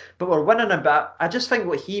 People's like, but we're winning him back. I just think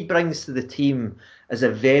what he brings to the team is a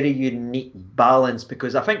very unique balance,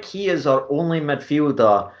 because I think he is our only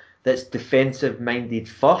midfielder that's defensive-minded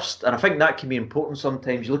first, and I think that can be important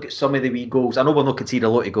sometimes. You look at some of the wee goals. I know we're not conceding a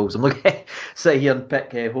lot of goals. I'm looking sit here and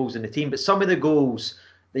pick holes in the team, but some of the goals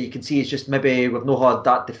that you can see is just maybe we've not had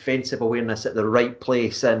that defensive awareness at the right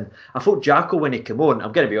place. And I thought Jacko, when he came on,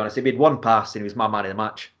 I'm going to be honest, he made one pass and he was my man of the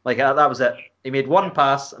match. Like, that was it. He made one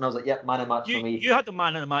pass and I was like, yep, man of the match for me. You had the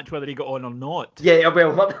man of the match whether he got on or not. Yeah,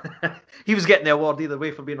 well, he was getting the award either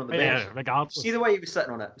way for being on the bench. Yeah, regardless. See the way he was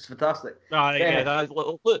sitting on it? It's fantastic. Look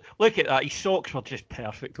at that. His socks were just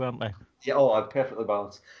perfect, weren't they? Yeah, perfectly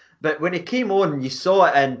balanced. But when he came on, you saw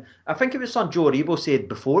it, and I think it was something Joe Rebo said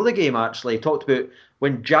before the game, actually. He talked about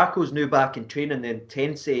when Jacko's now back in training, the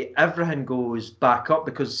intensity, everything goes back up,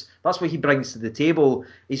 because that's what he brings to the table.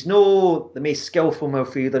 He's no the most skillful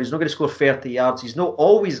midfielder. He's not going to score 30 yards. He's not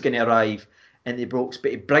always going to arrive in the blocks,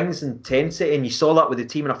 but he brings intensity, and you saw that with the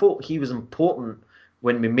team. And I thought he was important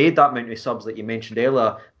when we made that amount of subs that you mentioned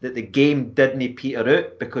earlier, that the game didn't peter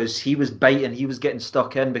out, because he was biting, he was getting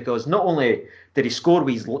stuck in, because not only did he score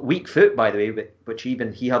with his weak foot, by the way, which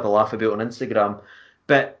even he had a laugh about on Instagram,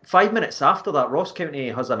 but 5 minutes after that, Ross County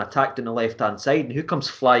has an attack down the left-hand side, and who comes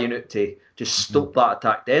flying out to just stop that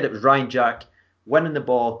attack dead? It was Ryan Jack winning the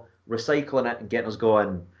ball, recycling it, and getting us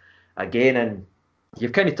going again. And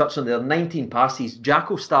you've kind of touched on there, 19 passes.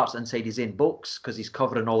 Jacko starts inside his own box because he's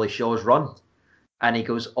covering Ollie Shaw's run. And he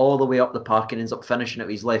goes all the way up the park and ends up finishing it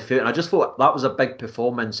with his left foot. And I just thought that was a big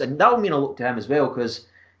performance. And that will mean a lot to him as well, because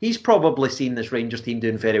he's probably seen this Rangers team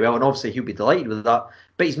doing very well. And obviously he'll be delighted with that.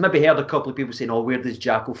 But he's maybe heard a couple of people saying, where does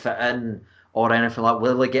Jacko fit in? Or anything like,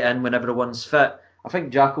 will he get in when everyone's fit? I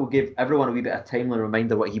think Jacko gave everyone a wee bit of timely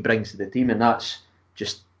reminder what he brings to the team. And that's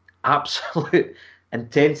just absolute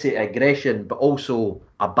intensity, aggression, but also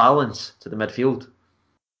a balance to the midfield.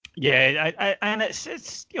 Yeah, and it's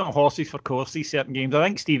horses for courses, certain games. I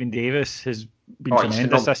think Stephen Davis has been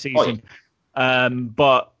tremendous this season.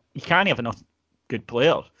 But you can't have enough good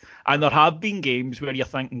players. And there have been games where you're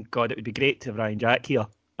thinking, God, it would be great to have Ryan Jack here.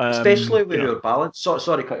 Especially with your balance.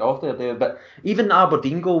 Sorry to cut you off there, David, but even the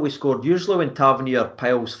Aberdeen goal we scored, usually when Tavernier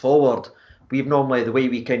piles forward, we've normally, the way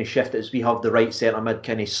we kind of shift it is we have the right centre mid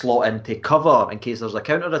kind of slot in to cover in case there's a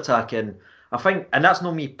counter-attack. And I think, and that's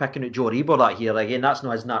not me picking at Joe Rebo that here, again, that's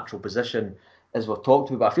not his natural position as we've talked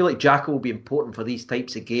about, but I feel like Jacko will be important for these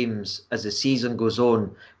types of games as the season goes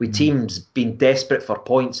on, with teams being desperate for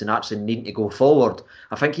points and actually needing to go forward.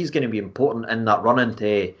 I think he's going to be important in that run-in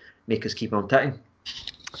to make us keep on ticking.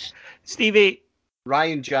 Stevie?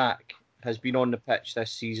 Ryan Jack has been on the pitch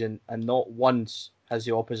this season and not once has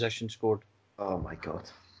the opposition scored. Oh my God.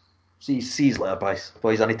 See later,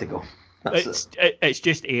 boys, I need to go. It's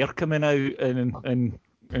just air coming out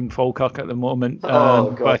in Falkirk at the moment.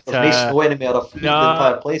 God, but, there's no snow anymore. I've heated the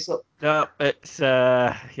entire place up. No, it's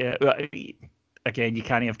again, you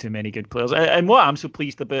can't have too many good players. And what I'm so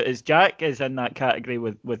pleased about is Jack is in that category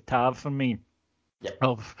with Tav for me,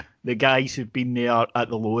 of the guys who've been there at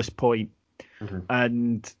the lowest point. Mm-hmm.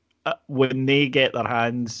 And when they get their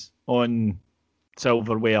hands on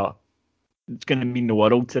silverware, it's going to mean the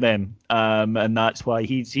world to them, and that's why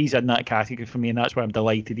he's in that category for me, and that's why I'm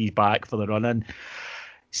delighted he's back for the run-in.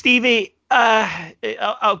 Stevie,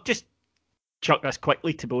 I'll just chuck this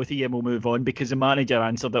quickly to both of you and we'll move on, because the manager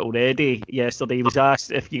answered it already yesterday. He was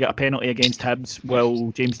asked, if you get a penalty against Hibs,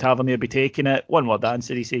 will James Tavernier be taking it? One word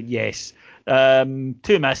answer, he said yes. 2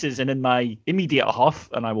 misses, and in my immediate huff,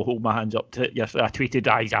 and I will hold my hands up to it, yes, I tweeted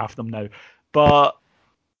eyes after them now, but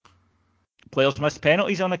players miss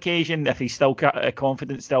penalties on occasion, if he's still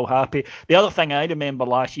confident, still happy. The other thing I remember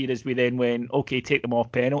last year is we then went, okay, take them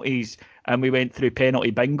off penalties, and we went through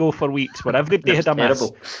penalty bingo for weeks where everybody had a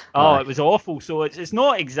miss. Oh, it was awful. So it's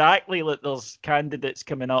not exactly like there's candidates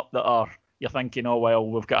coming up that are, you're thinking, oh, well,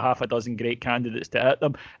 we've got half a dozen great candidates to hit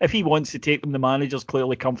them. If he wants to take them, the manager's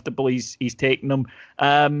clearly comfortable. He's taking them.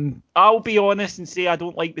 I'll be honest and say I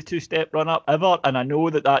don't like the two-step run-up ever, and I know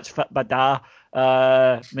that's fit bada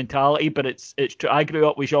mentality, but it's true. I grew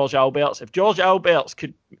up with George Alberts. If George Alberts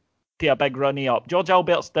could do a big runny up, George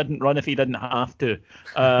Alberts didn't run if he didn't have to.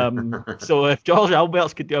 So if George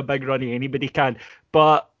Alberts could do a big runny, anybody can.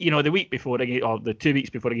 But, the week before, or the 2 weeks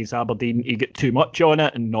before against Aberdeen, he got too much on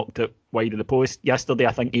it and knocked it wide of the post. Yesterday,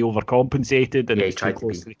 I think he overcompensated and it was too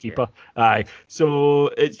close to the keeper. Aye. So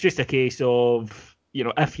it's just a case of,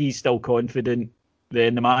 if he's still confident,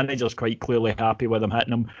 then the manager's quite clearly happy with him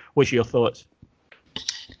hitting him. What's your thoughts?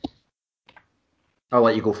 I'll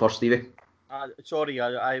let you go first, Stevie. Sorry,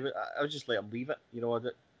 I would just let him leave it.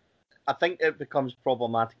 I think it becomes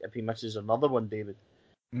problematic if he misses another one, David.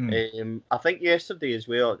 I think yesterday as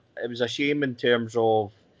well, it was a shame in terms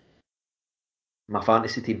of my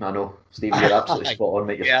fantasy team. I know, Steve, you're absolutely spot on,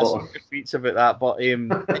 mate. You're spot on. Some good tweets about that. But in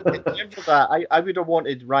terms of that, I would have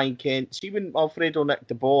wanted Ryan Kent. See, when Alfredo nicked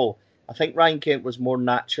the ball, I think Ryan Kent was more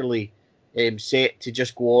naturally set to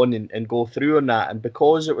just go on and go through on that. And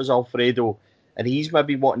because it was Alfredo and he's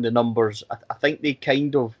maybe wanting the numbers, I think they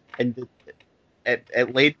kind of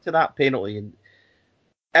it led to that penalty. And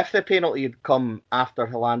if the penalty had come after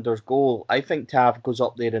Hillander's goal, I think Tav goes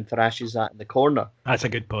up there and thrashes that in the corner. That's a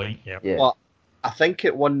good point, yeah. But I think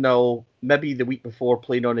at 1-0, maybe the week before,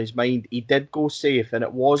 playing on his mind, he did go safe, and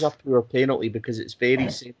it was a poor penalty because it's very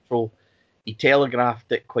central. He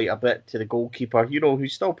telegraphed it quite a bit to the goalkeeper, who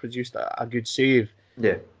still produced a good save.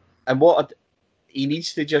 Yeah. And he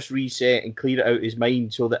needs to just reset and clear it out of his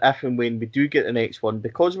mind so that if and when we do get the next one,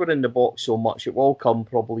 because we're in the box so much, it will come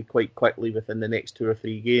probably quite quickly within the next 2 or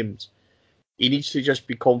 3 games. He needs to just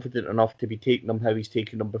be confident enough to be taking them how he's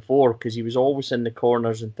taken them before, because he was always in the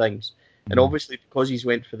corners and things. And obviously, because he's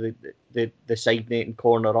went for the side net and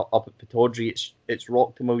corner up at Pittodrie, it's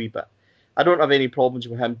rocked him a wee bit. I don't have any problems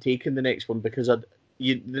with him taking the next one, because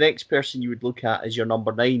the next person you would look at is your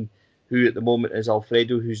number 9, who at the moment is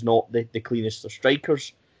Alfredo, who's not the cleanest of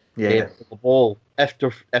strikers. The ball. If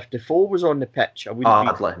Defoe was on the pitch, I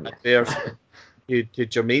wouldn't be adverse to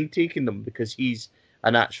Jermaine taking them, because he's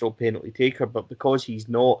a natural penalty taker. But because he's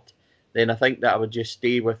not, then I think that I would just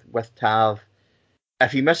stay with Tav.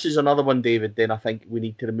 If he misses another one, David, then I think we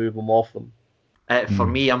need to remove him off them. For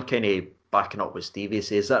me, I'm kind of backing up what Stevie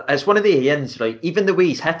says. That it's one of the ends, right? Even the way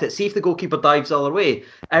he's hit it. See if the goalkeeper dives the other way.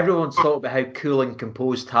 Everyone's talking about how cool and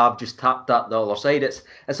composed Tav just tapped that the other side. It's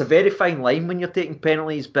a very fine line when you're taking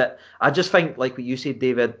penalties, but I just think, like what you said,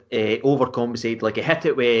 David, overcompensated. Like he hit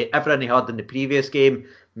it with everything he had in the previous game,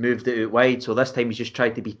 moved it out wide. So this time he's just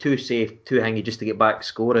tried to be too safe, too hangy just to get back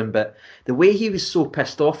scoring. But the way he was so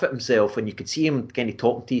pissed off at himself, and you could see him kind of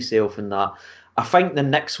talking to himself and that, I think the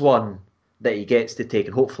next one that he gets to take,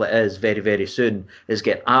 and hopefully it is very, very soon, is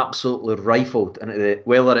getting absolutely rifled. And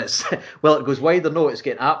whether it goes wide or no, it's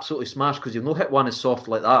getting absolutely smashed, because you'll not hit one as soft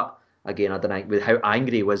like that again. I don't know with how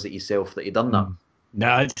angry he was at himself that he done that.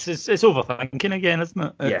 No, it's overthinking again, isn't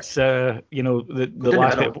it? It's the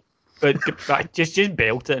last bit. But just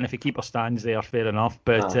belt it, and if the keeper stands there, fair enough.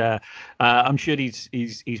 But I'm sure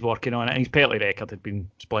he's working on it. And his penalty record had been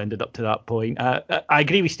splendid up to that point. I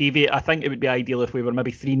agree with Stevie. I think it would be ideal if we were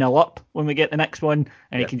maybe 3-0 up when we get the next one,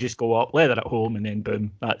 and he can just go up, leather at home, and then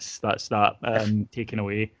boom, that's that taken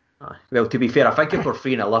away. Well, to be fair, I think if we're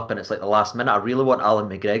 3-0 up and it's like the last minute, I really want Alan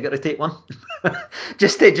McGregor to take one.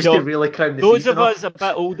 just to really crown the those season of us a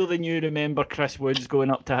bit older than you remember Chris Woods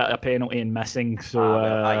going up to hit a penalty and missing. So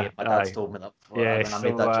my dad's told me that before. Yeah, I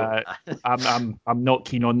made that joke. I'm not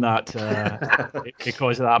keen on that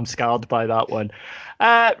because of that. I'm scarred by that one.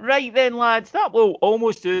 Right then, lads, that will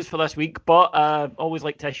almost do us for this week. But always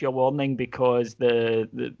like to issue a warning, because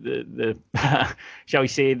the shall we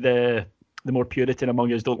say the more Puritan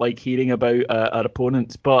among us don't like hearing about our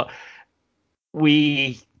opponents, but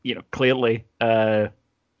we, clearly the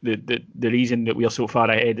reason that we are so far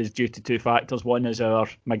ahead is due to 2 factors. One is our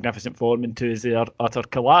magnificent form, and 2 is their utter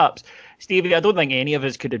collapse. Stevie, I don't think any of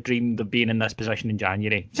us could have dreamed of being in this position in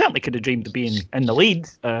January. Certainly could have dreamed of being in the lead,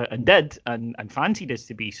 and did, and fancied us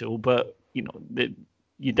to be so, but you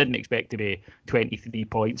didn't expect to be 23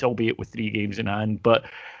 points, albeit with 3 games in hand. But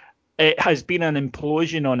it has been an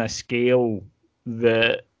implosion on a scale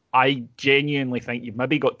that I genuinely think you've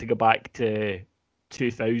maybe got to go back to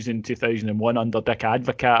 2000, 2001 under Dick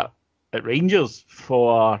Advocat at Rangers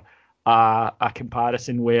for a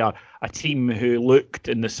comparison where a team who looked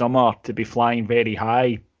in the summer to be flying very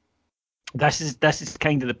high. This is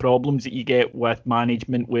kind of the problems that you get with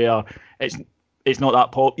management where it's not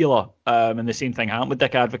that popular. And the same thing happened with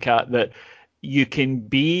Dick Advocaat, that you can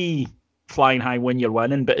be flying high when you're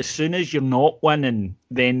winning, but as soon as you're not winning,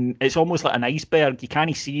 then it's almost like an iceberg. You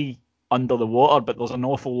can't see under the water, but there's an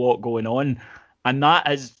awful lot going on. And that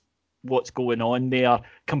is what's going on there,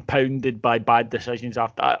 compounded by bad decisions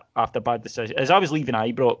after bad decisions. As I was leaving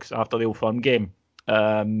Ibrox after the Old Firm game,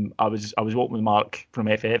 I was walking with Mark from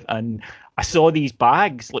FF, and I saw these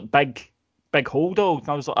bags, like big hold dogs,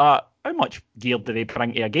 and I was like, how much gear do they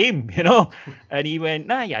bring to a game, you know? And he went,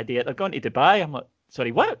 nah, yeah, they're going to Dubai. I'm like,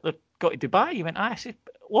 sorry, what? They've got to Dubai? He went, I said,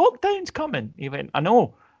 lockdown's coming. He went, I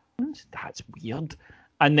know. I said, that's weird.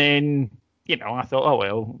 And then, you know, I thought, oh,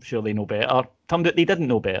 well, I'm sure they know better. Turned out they didn't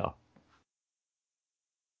know better.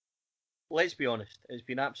 Let's be honest, it's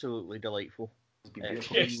been absolutely delightful. It's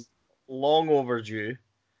been long overdue.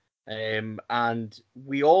 And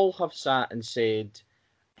we all have sat and said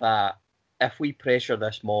that if we pressure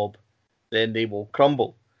this mob, then they will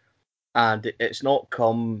crumble. And it's not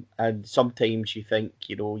come, and sometimes you think,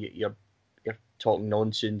 you know, you're talking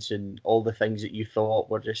nonsense and all the things that you thought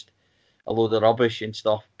were just a load of rubbish and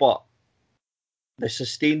stuff. But the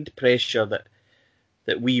sustained pressure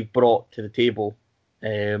that we've brought to the table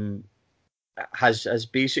has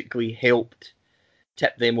basically helped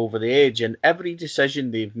tip them over the edge. And every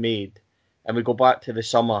decision they've made, and we go back to the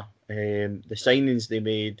summer, the signings they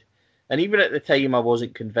made, and even at the time I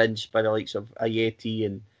wasn't convinced by the likes of Ayeti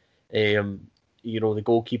and you know, the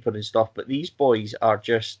goalkeeper and stuff, but these boys are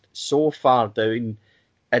just so far down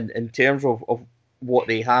in terms of what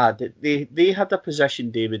they had. They had a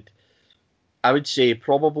position, David, I would say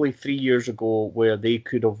probably 3 years ago, where they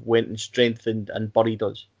could have went and strengthened and buried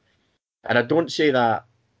us. And I don't say that,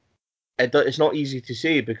 it's not easy to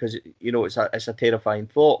say because, you know, it's a terrifying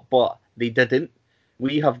thought, but they didn't.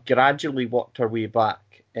 We have gradually worked our way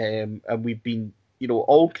back, and we've been, you know,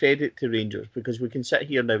 all credit to Rangers, because we can sit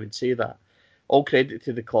here now and say that. All credit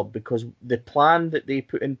to the club, because the plan that they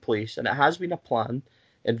put in place, and it has been a plan,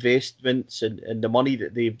 investments and the money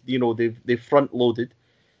that they've front loaded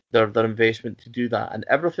their investment to do that, and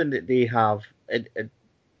everything that they have,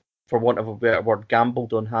 for want of a better word,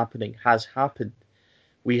 gambled on happening has happened.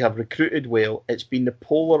 We have recruited well. It's been the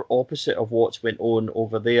polar opposite of what's went on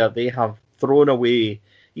over there. They have thrown away.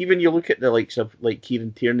 Even you look at the likes of like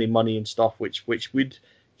Kieran Tierney money and stuff, which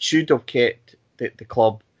should have kept the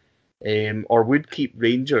club, or would keep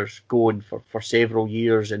Rangers going for several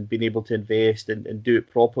years and been able to invest and do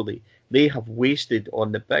it properly. They have wasted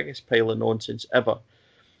on the biggest pile of nonsense ever.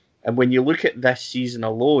 And when you look at this season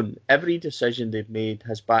alone, every decision they've made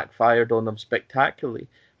has backfired on them spectacularly.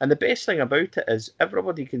 And the best thing about it is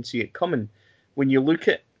everybody can see it coming. When you look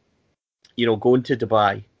at, you know, going to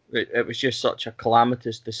Dubai, it was just such a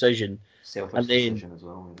calamitous decision. Selfish decision as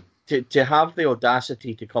well. To have the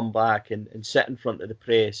audacity to come back and sit in front of the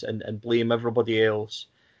press and blame everybody else,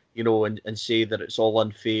 you know, and say that it's all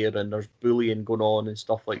unfair and there's bullying going on and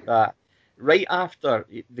stuff like that. Right after,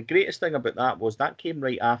 the greatest thing about that was that came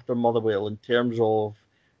right after Motherwell, in terms of,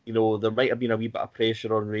 you know, there might have been a wee bit of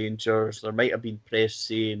pressure on Rangers. There might have been press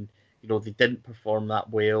saying, you know, they didn't perform that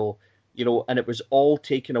well, you know, and it was all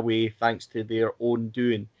taken away thanks to their own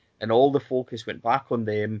doing. And all the focus went back on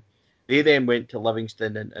them. They then went to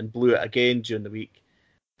Livingston and blew it again during the week.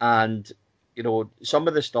 And, you know, some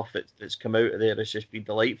of the stuff that's come out of there has just been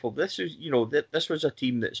delightful. This is, you know, this was a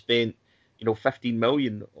team that spent, you know, 15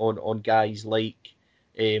 million on guys like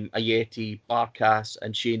Ayeti, Barkas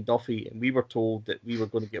and Shane Duffy, and we were told that we were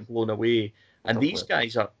going to get blown away. And these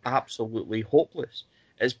guys are absolutely hopeless.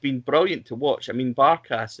 It's been brilliant to watch. I mean,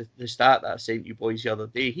 Barkas, the stat that I sent you boys the other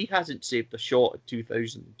day, he hasn't saved a shot in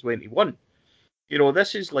 2021. You know,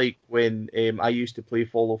 this is like when I used to play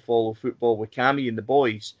follow football with Cammy and the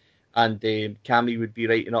boys, and Cammy would be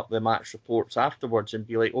writing up the match reports afterwards and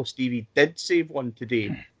be like, oh, Stevie did save one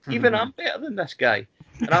today. Even I'm better than this guy.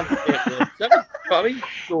 And I'm better than 7. You know what I mean?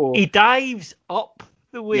 So, he dives up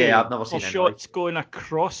the way. Yeah, I've never seen shots going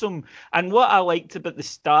across him. And what I liked about the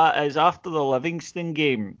start is after the Livingston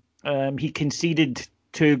game, he conceded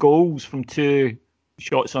 2 goals from 2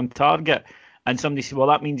 shots on target. And somebody said, well,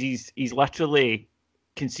 that means he's literally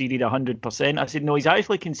conceded 100%. I said, no, he's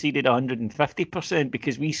actually conceded 150%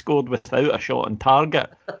 because we scored without a shot on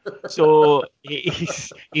target. So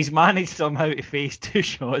he's managed somehow to face 2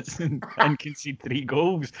 shots and concede 3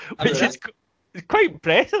 goals, which is quite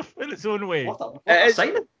impressive in its own way. What a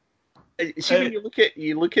signing. See, when you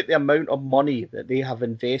look at the amount of money that they have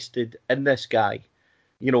invested in this guy,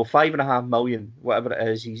 $5.5 million, whatever it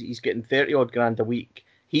is, he's getting 30 odd grand a week.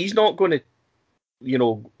 He's not going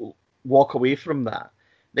to, walk away from that.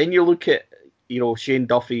 Then you look at, Shane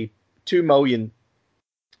Duffy, 2 million,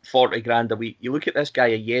 40 grand a week. You look at this guy,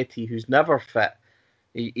 a Yeti, who's never fit.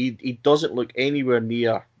 He doesn't look anywhere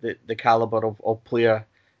near the caliber of player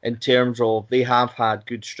in terms of they have had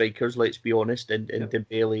good strikers, let's be honest, in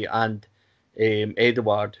Dembele and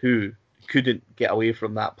Edouard, who couldn't get away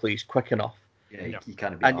from that place quick enough. Yeah, you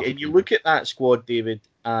can't be. And you look at that squad, David,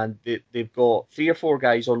 and they've got 3 or 4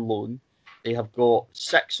 guys on loan. They have got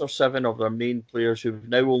 6 or 7 of their main players who've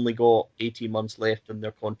now only got 18 months left in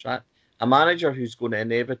their contract. A manager who's going to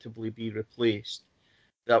inevitably be replaced.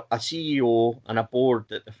 A CEO and a board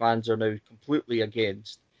that the fans are now completely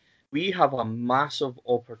against. We have a massive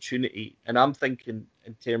opportunity, and I'm thinking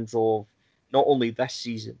in terms of not only this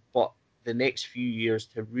season, but the next few years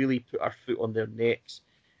to really put our foot on their necks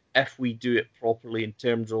if we do it properly in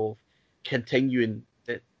terms of continuing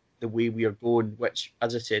the way we are going, which,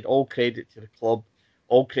 as I said, all credit to the club,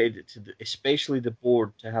 all credit to especially the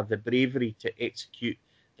board to have the bravery to execute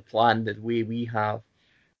the plan the way we have.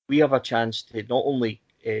 We have a chance to not only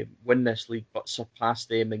win this league, but surpass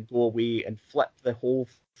them and go away and flip the whole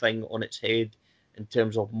thing on its head in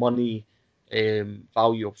terms of money,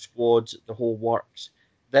 value of squads, the whole works.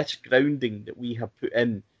 This grounding that we have put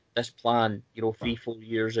in, this plan, 3-4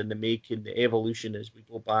 years in the making, the evolution as we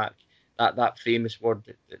go back, that famous word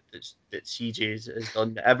that CJ has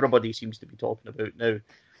done, that everybody seems to be talking about now.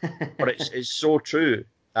 But it's so true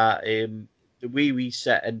that the way we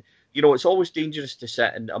sit, and it's always dangerous to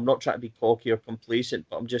sit, and I'm not trying to be cocky or complacent,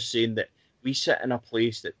 but I'm just saying that we sit in a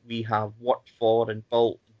place that we have worked for and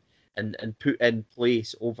built and put in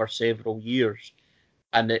place over several years.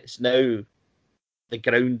 And it's now the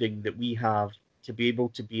grounding that we have to be able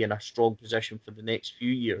to be in a strong position for the next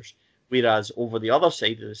few years. Whereas over the other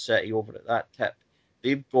side of the city, over at that tip,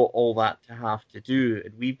 they've got all that to have to do,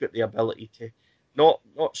 and we've got the ability to not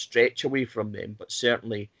stretch away from them, but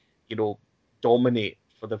certainly, dominate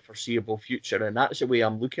for the foreseeable future. And that's the way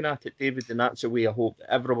I'm looking at it, David, and that's the way I hope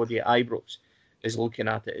that everybody at Ibrox is looking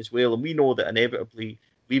at it as well. And we know that inevitably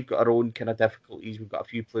we've got our own kind of difficulties. We've got a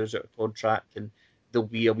few players out of contract, and there'll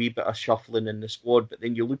be a wee bit of shuffling in the squad. But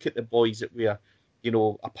then you look at the boys that we are,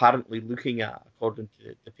 apparently looking at, according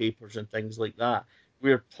to the papers and things like that.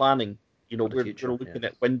 We're planning, we're looking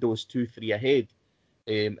at windows 2-3 ahead.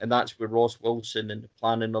 And that's where Ross Wilson and the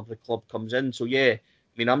planning of the club comes in. So, yeah,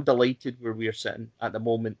 I'm delighted where we're sitting at the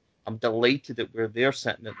moment. I'm delighted that where they're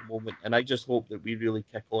sitting at the moment. And I just hope that we really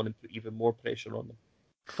kick on and put even more pressure on them.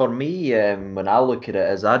 For me, when I look at it,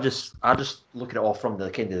 is I just look at it all from the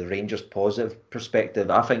kind of the Rangers positive perspective.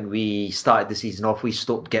 I think we started the season off, we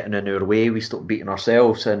stopped getting in our way, we stopped beating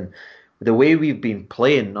ourselves, and the way we've been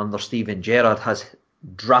playing under Steven Gerrard has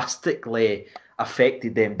drastically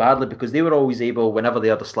affected them badly, because they were always able, whenever they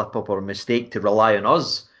had a slip up or a mistake, to rely on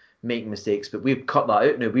us making mistakes. But we've cut that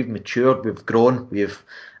out now. We've matured, we've grown, we've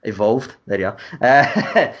evolved. There you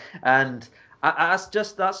are. And that's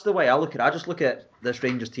the way I look at it. I just look at this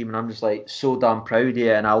Rangers team and I'm just like so damn proud of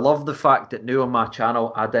you. And I love the fact that now on my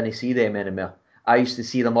channel I didn't see them anymore. I used to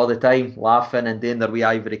see them all the time, laughing and doing their wee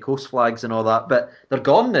Ivory Coast flags and all that, but they're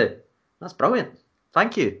gone now. That's brilliant.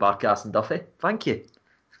 Thank you, Barkas and Duffy. Thank you.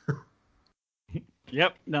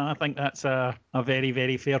 Yep, no, I think that's a very,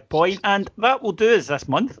 very fair point. And that will do us this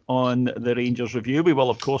month on the Rangers Review. We will,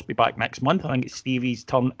 of course, be back next month. I think it's Stevie's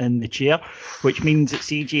turn in the chair, which means that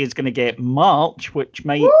CJ is going to get March, which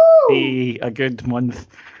might be a good month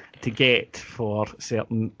to get for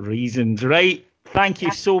certain reasons. Right, thank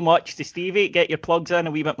you so much to Stevie. Get your plugs in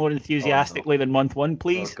a wee bit more enthusiastically than month one,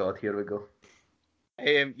 please. Oh, God, here we go.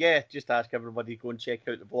 Just ask everybody to go and check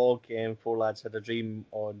out the blog. Four Lads Had a Dream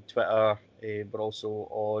on Twitter, but also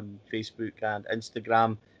on Facebook and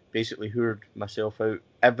Instagram. Basically, herd myself out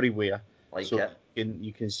everywhere, so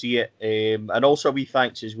you can see it. And also, a wee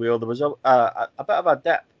thanks as well. There was a bit of a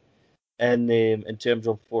dip in terms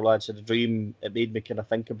of Four Lads Had a Dream. It made me kind of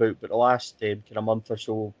think about, but the last kind of month or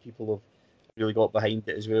so, people have really got behind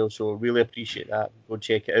it as well. So really appreciate that. Go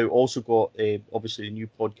check it out. Also got obviously the new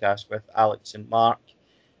podcast with Alex and Mark.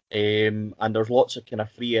 And there's lots of kind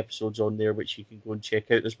of free episodes on there which you can go and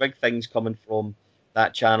check out. There's big things coming from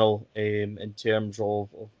that channel in terms of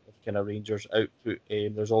kind of Rangers output.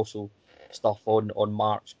 There's also stuff on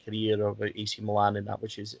Mark's career about AC Milan and that,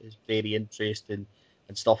 which is very interesting,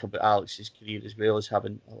 and stuff about Alex's career as well, as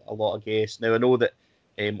having a lot of guests. Now I know that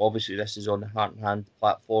obviously this is on the Heart and Hand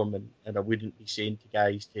platform, and I wouldn't be saying to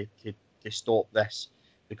guys to stop this,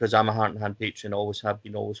 because I'm a Heart and Hand patron, always have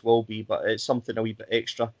been, always will be, but it's something a wee bit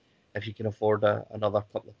extra if you can afford another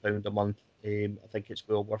couple of £2 a month. I think it's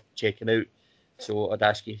well worth checking out. So I'd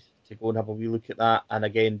ask you to go and have a wee look at that. And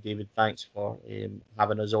again, David, thanks for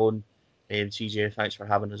having us on. CJ, thanks for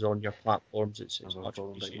having us on your platforms. It's much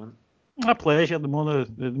appreciated. A pleasure. The more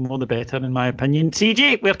the better, in my opinion.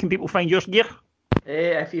 CJ, where can people find your gear?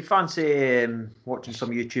 If you fancy watching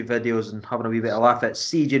some YouTube videos and having a wee bit of laugh, it's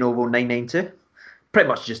CJ Novo 992. Pretty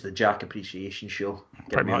much just the Jack appreciation show.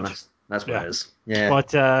 Pretty much. Honest. That's what it is.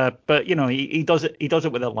 Yeah. But you know, he does it. He does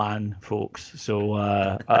it with a LAN, folks. So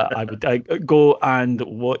I would go and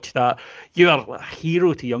watch that. You are a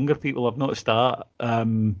hero to younger people. I've noticed that.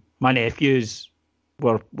 My nephews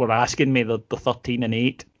were asking me, they're 13 and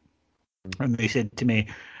 8, and they said to me,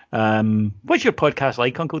 what's your podcast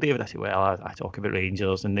like, Uncle David? I said, well, I talk about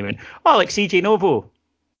Rangers. And they went, oh, like CJ Novo.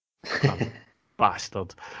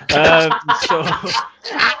 Bastard. So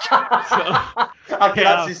I can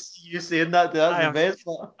actually see you saying that. That's the best.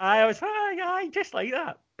 I was, I just like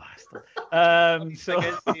that. Bastard.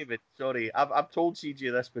 David, sorry, I've told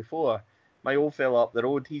CJ this before. My old fella up the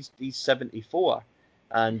road, he's 74.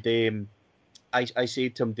 And I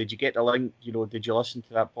said to him, did you get the link? You know, did you listen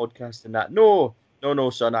to that podcast and that? No,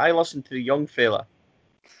 son. I listened to the young fella.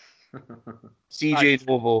 CJ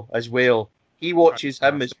Novo as well. He watches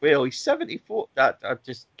him as well. He's 74. I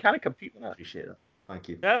just can't compete with that. Appreciate that. Thank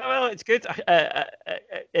you. Yeah, well, it's good.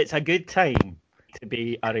 It's a good time to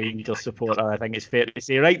be a Rangers supporter, I think it's fair to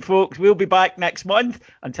say. Right, folks, we'll be back next month.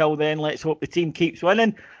 Until then, let's hope the team keeps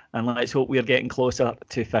winning. And let's hope we're getting closer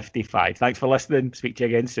to 55. Thanks for listening. Speak to you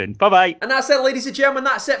again soon. Bye-bye. And that's it, ladies and gentlemen.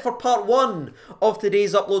 That's it for part 1 of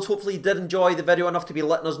today's uploads. Hopefully you did enjoy the video enough to be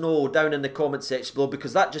letting us know down in the comment section below,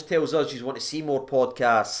 because that just tells us you want to see more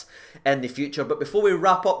podcasts in the future. But before we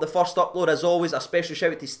wrap up the first upload, as always, a special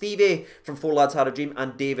shout out to Stevie from 4 Lads Had a Dream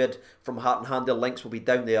and David from Heart and Hand. Their links will be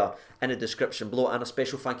down there in the description below. And a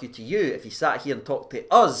special thank you to you if you sat here and talked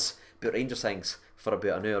to us about Rangers things for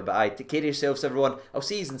about an hour. But aye, take care of yourselves, everyone. I'll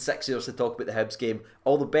see you in 6 years to talk about the Hibs game.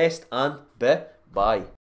 All the best and bye.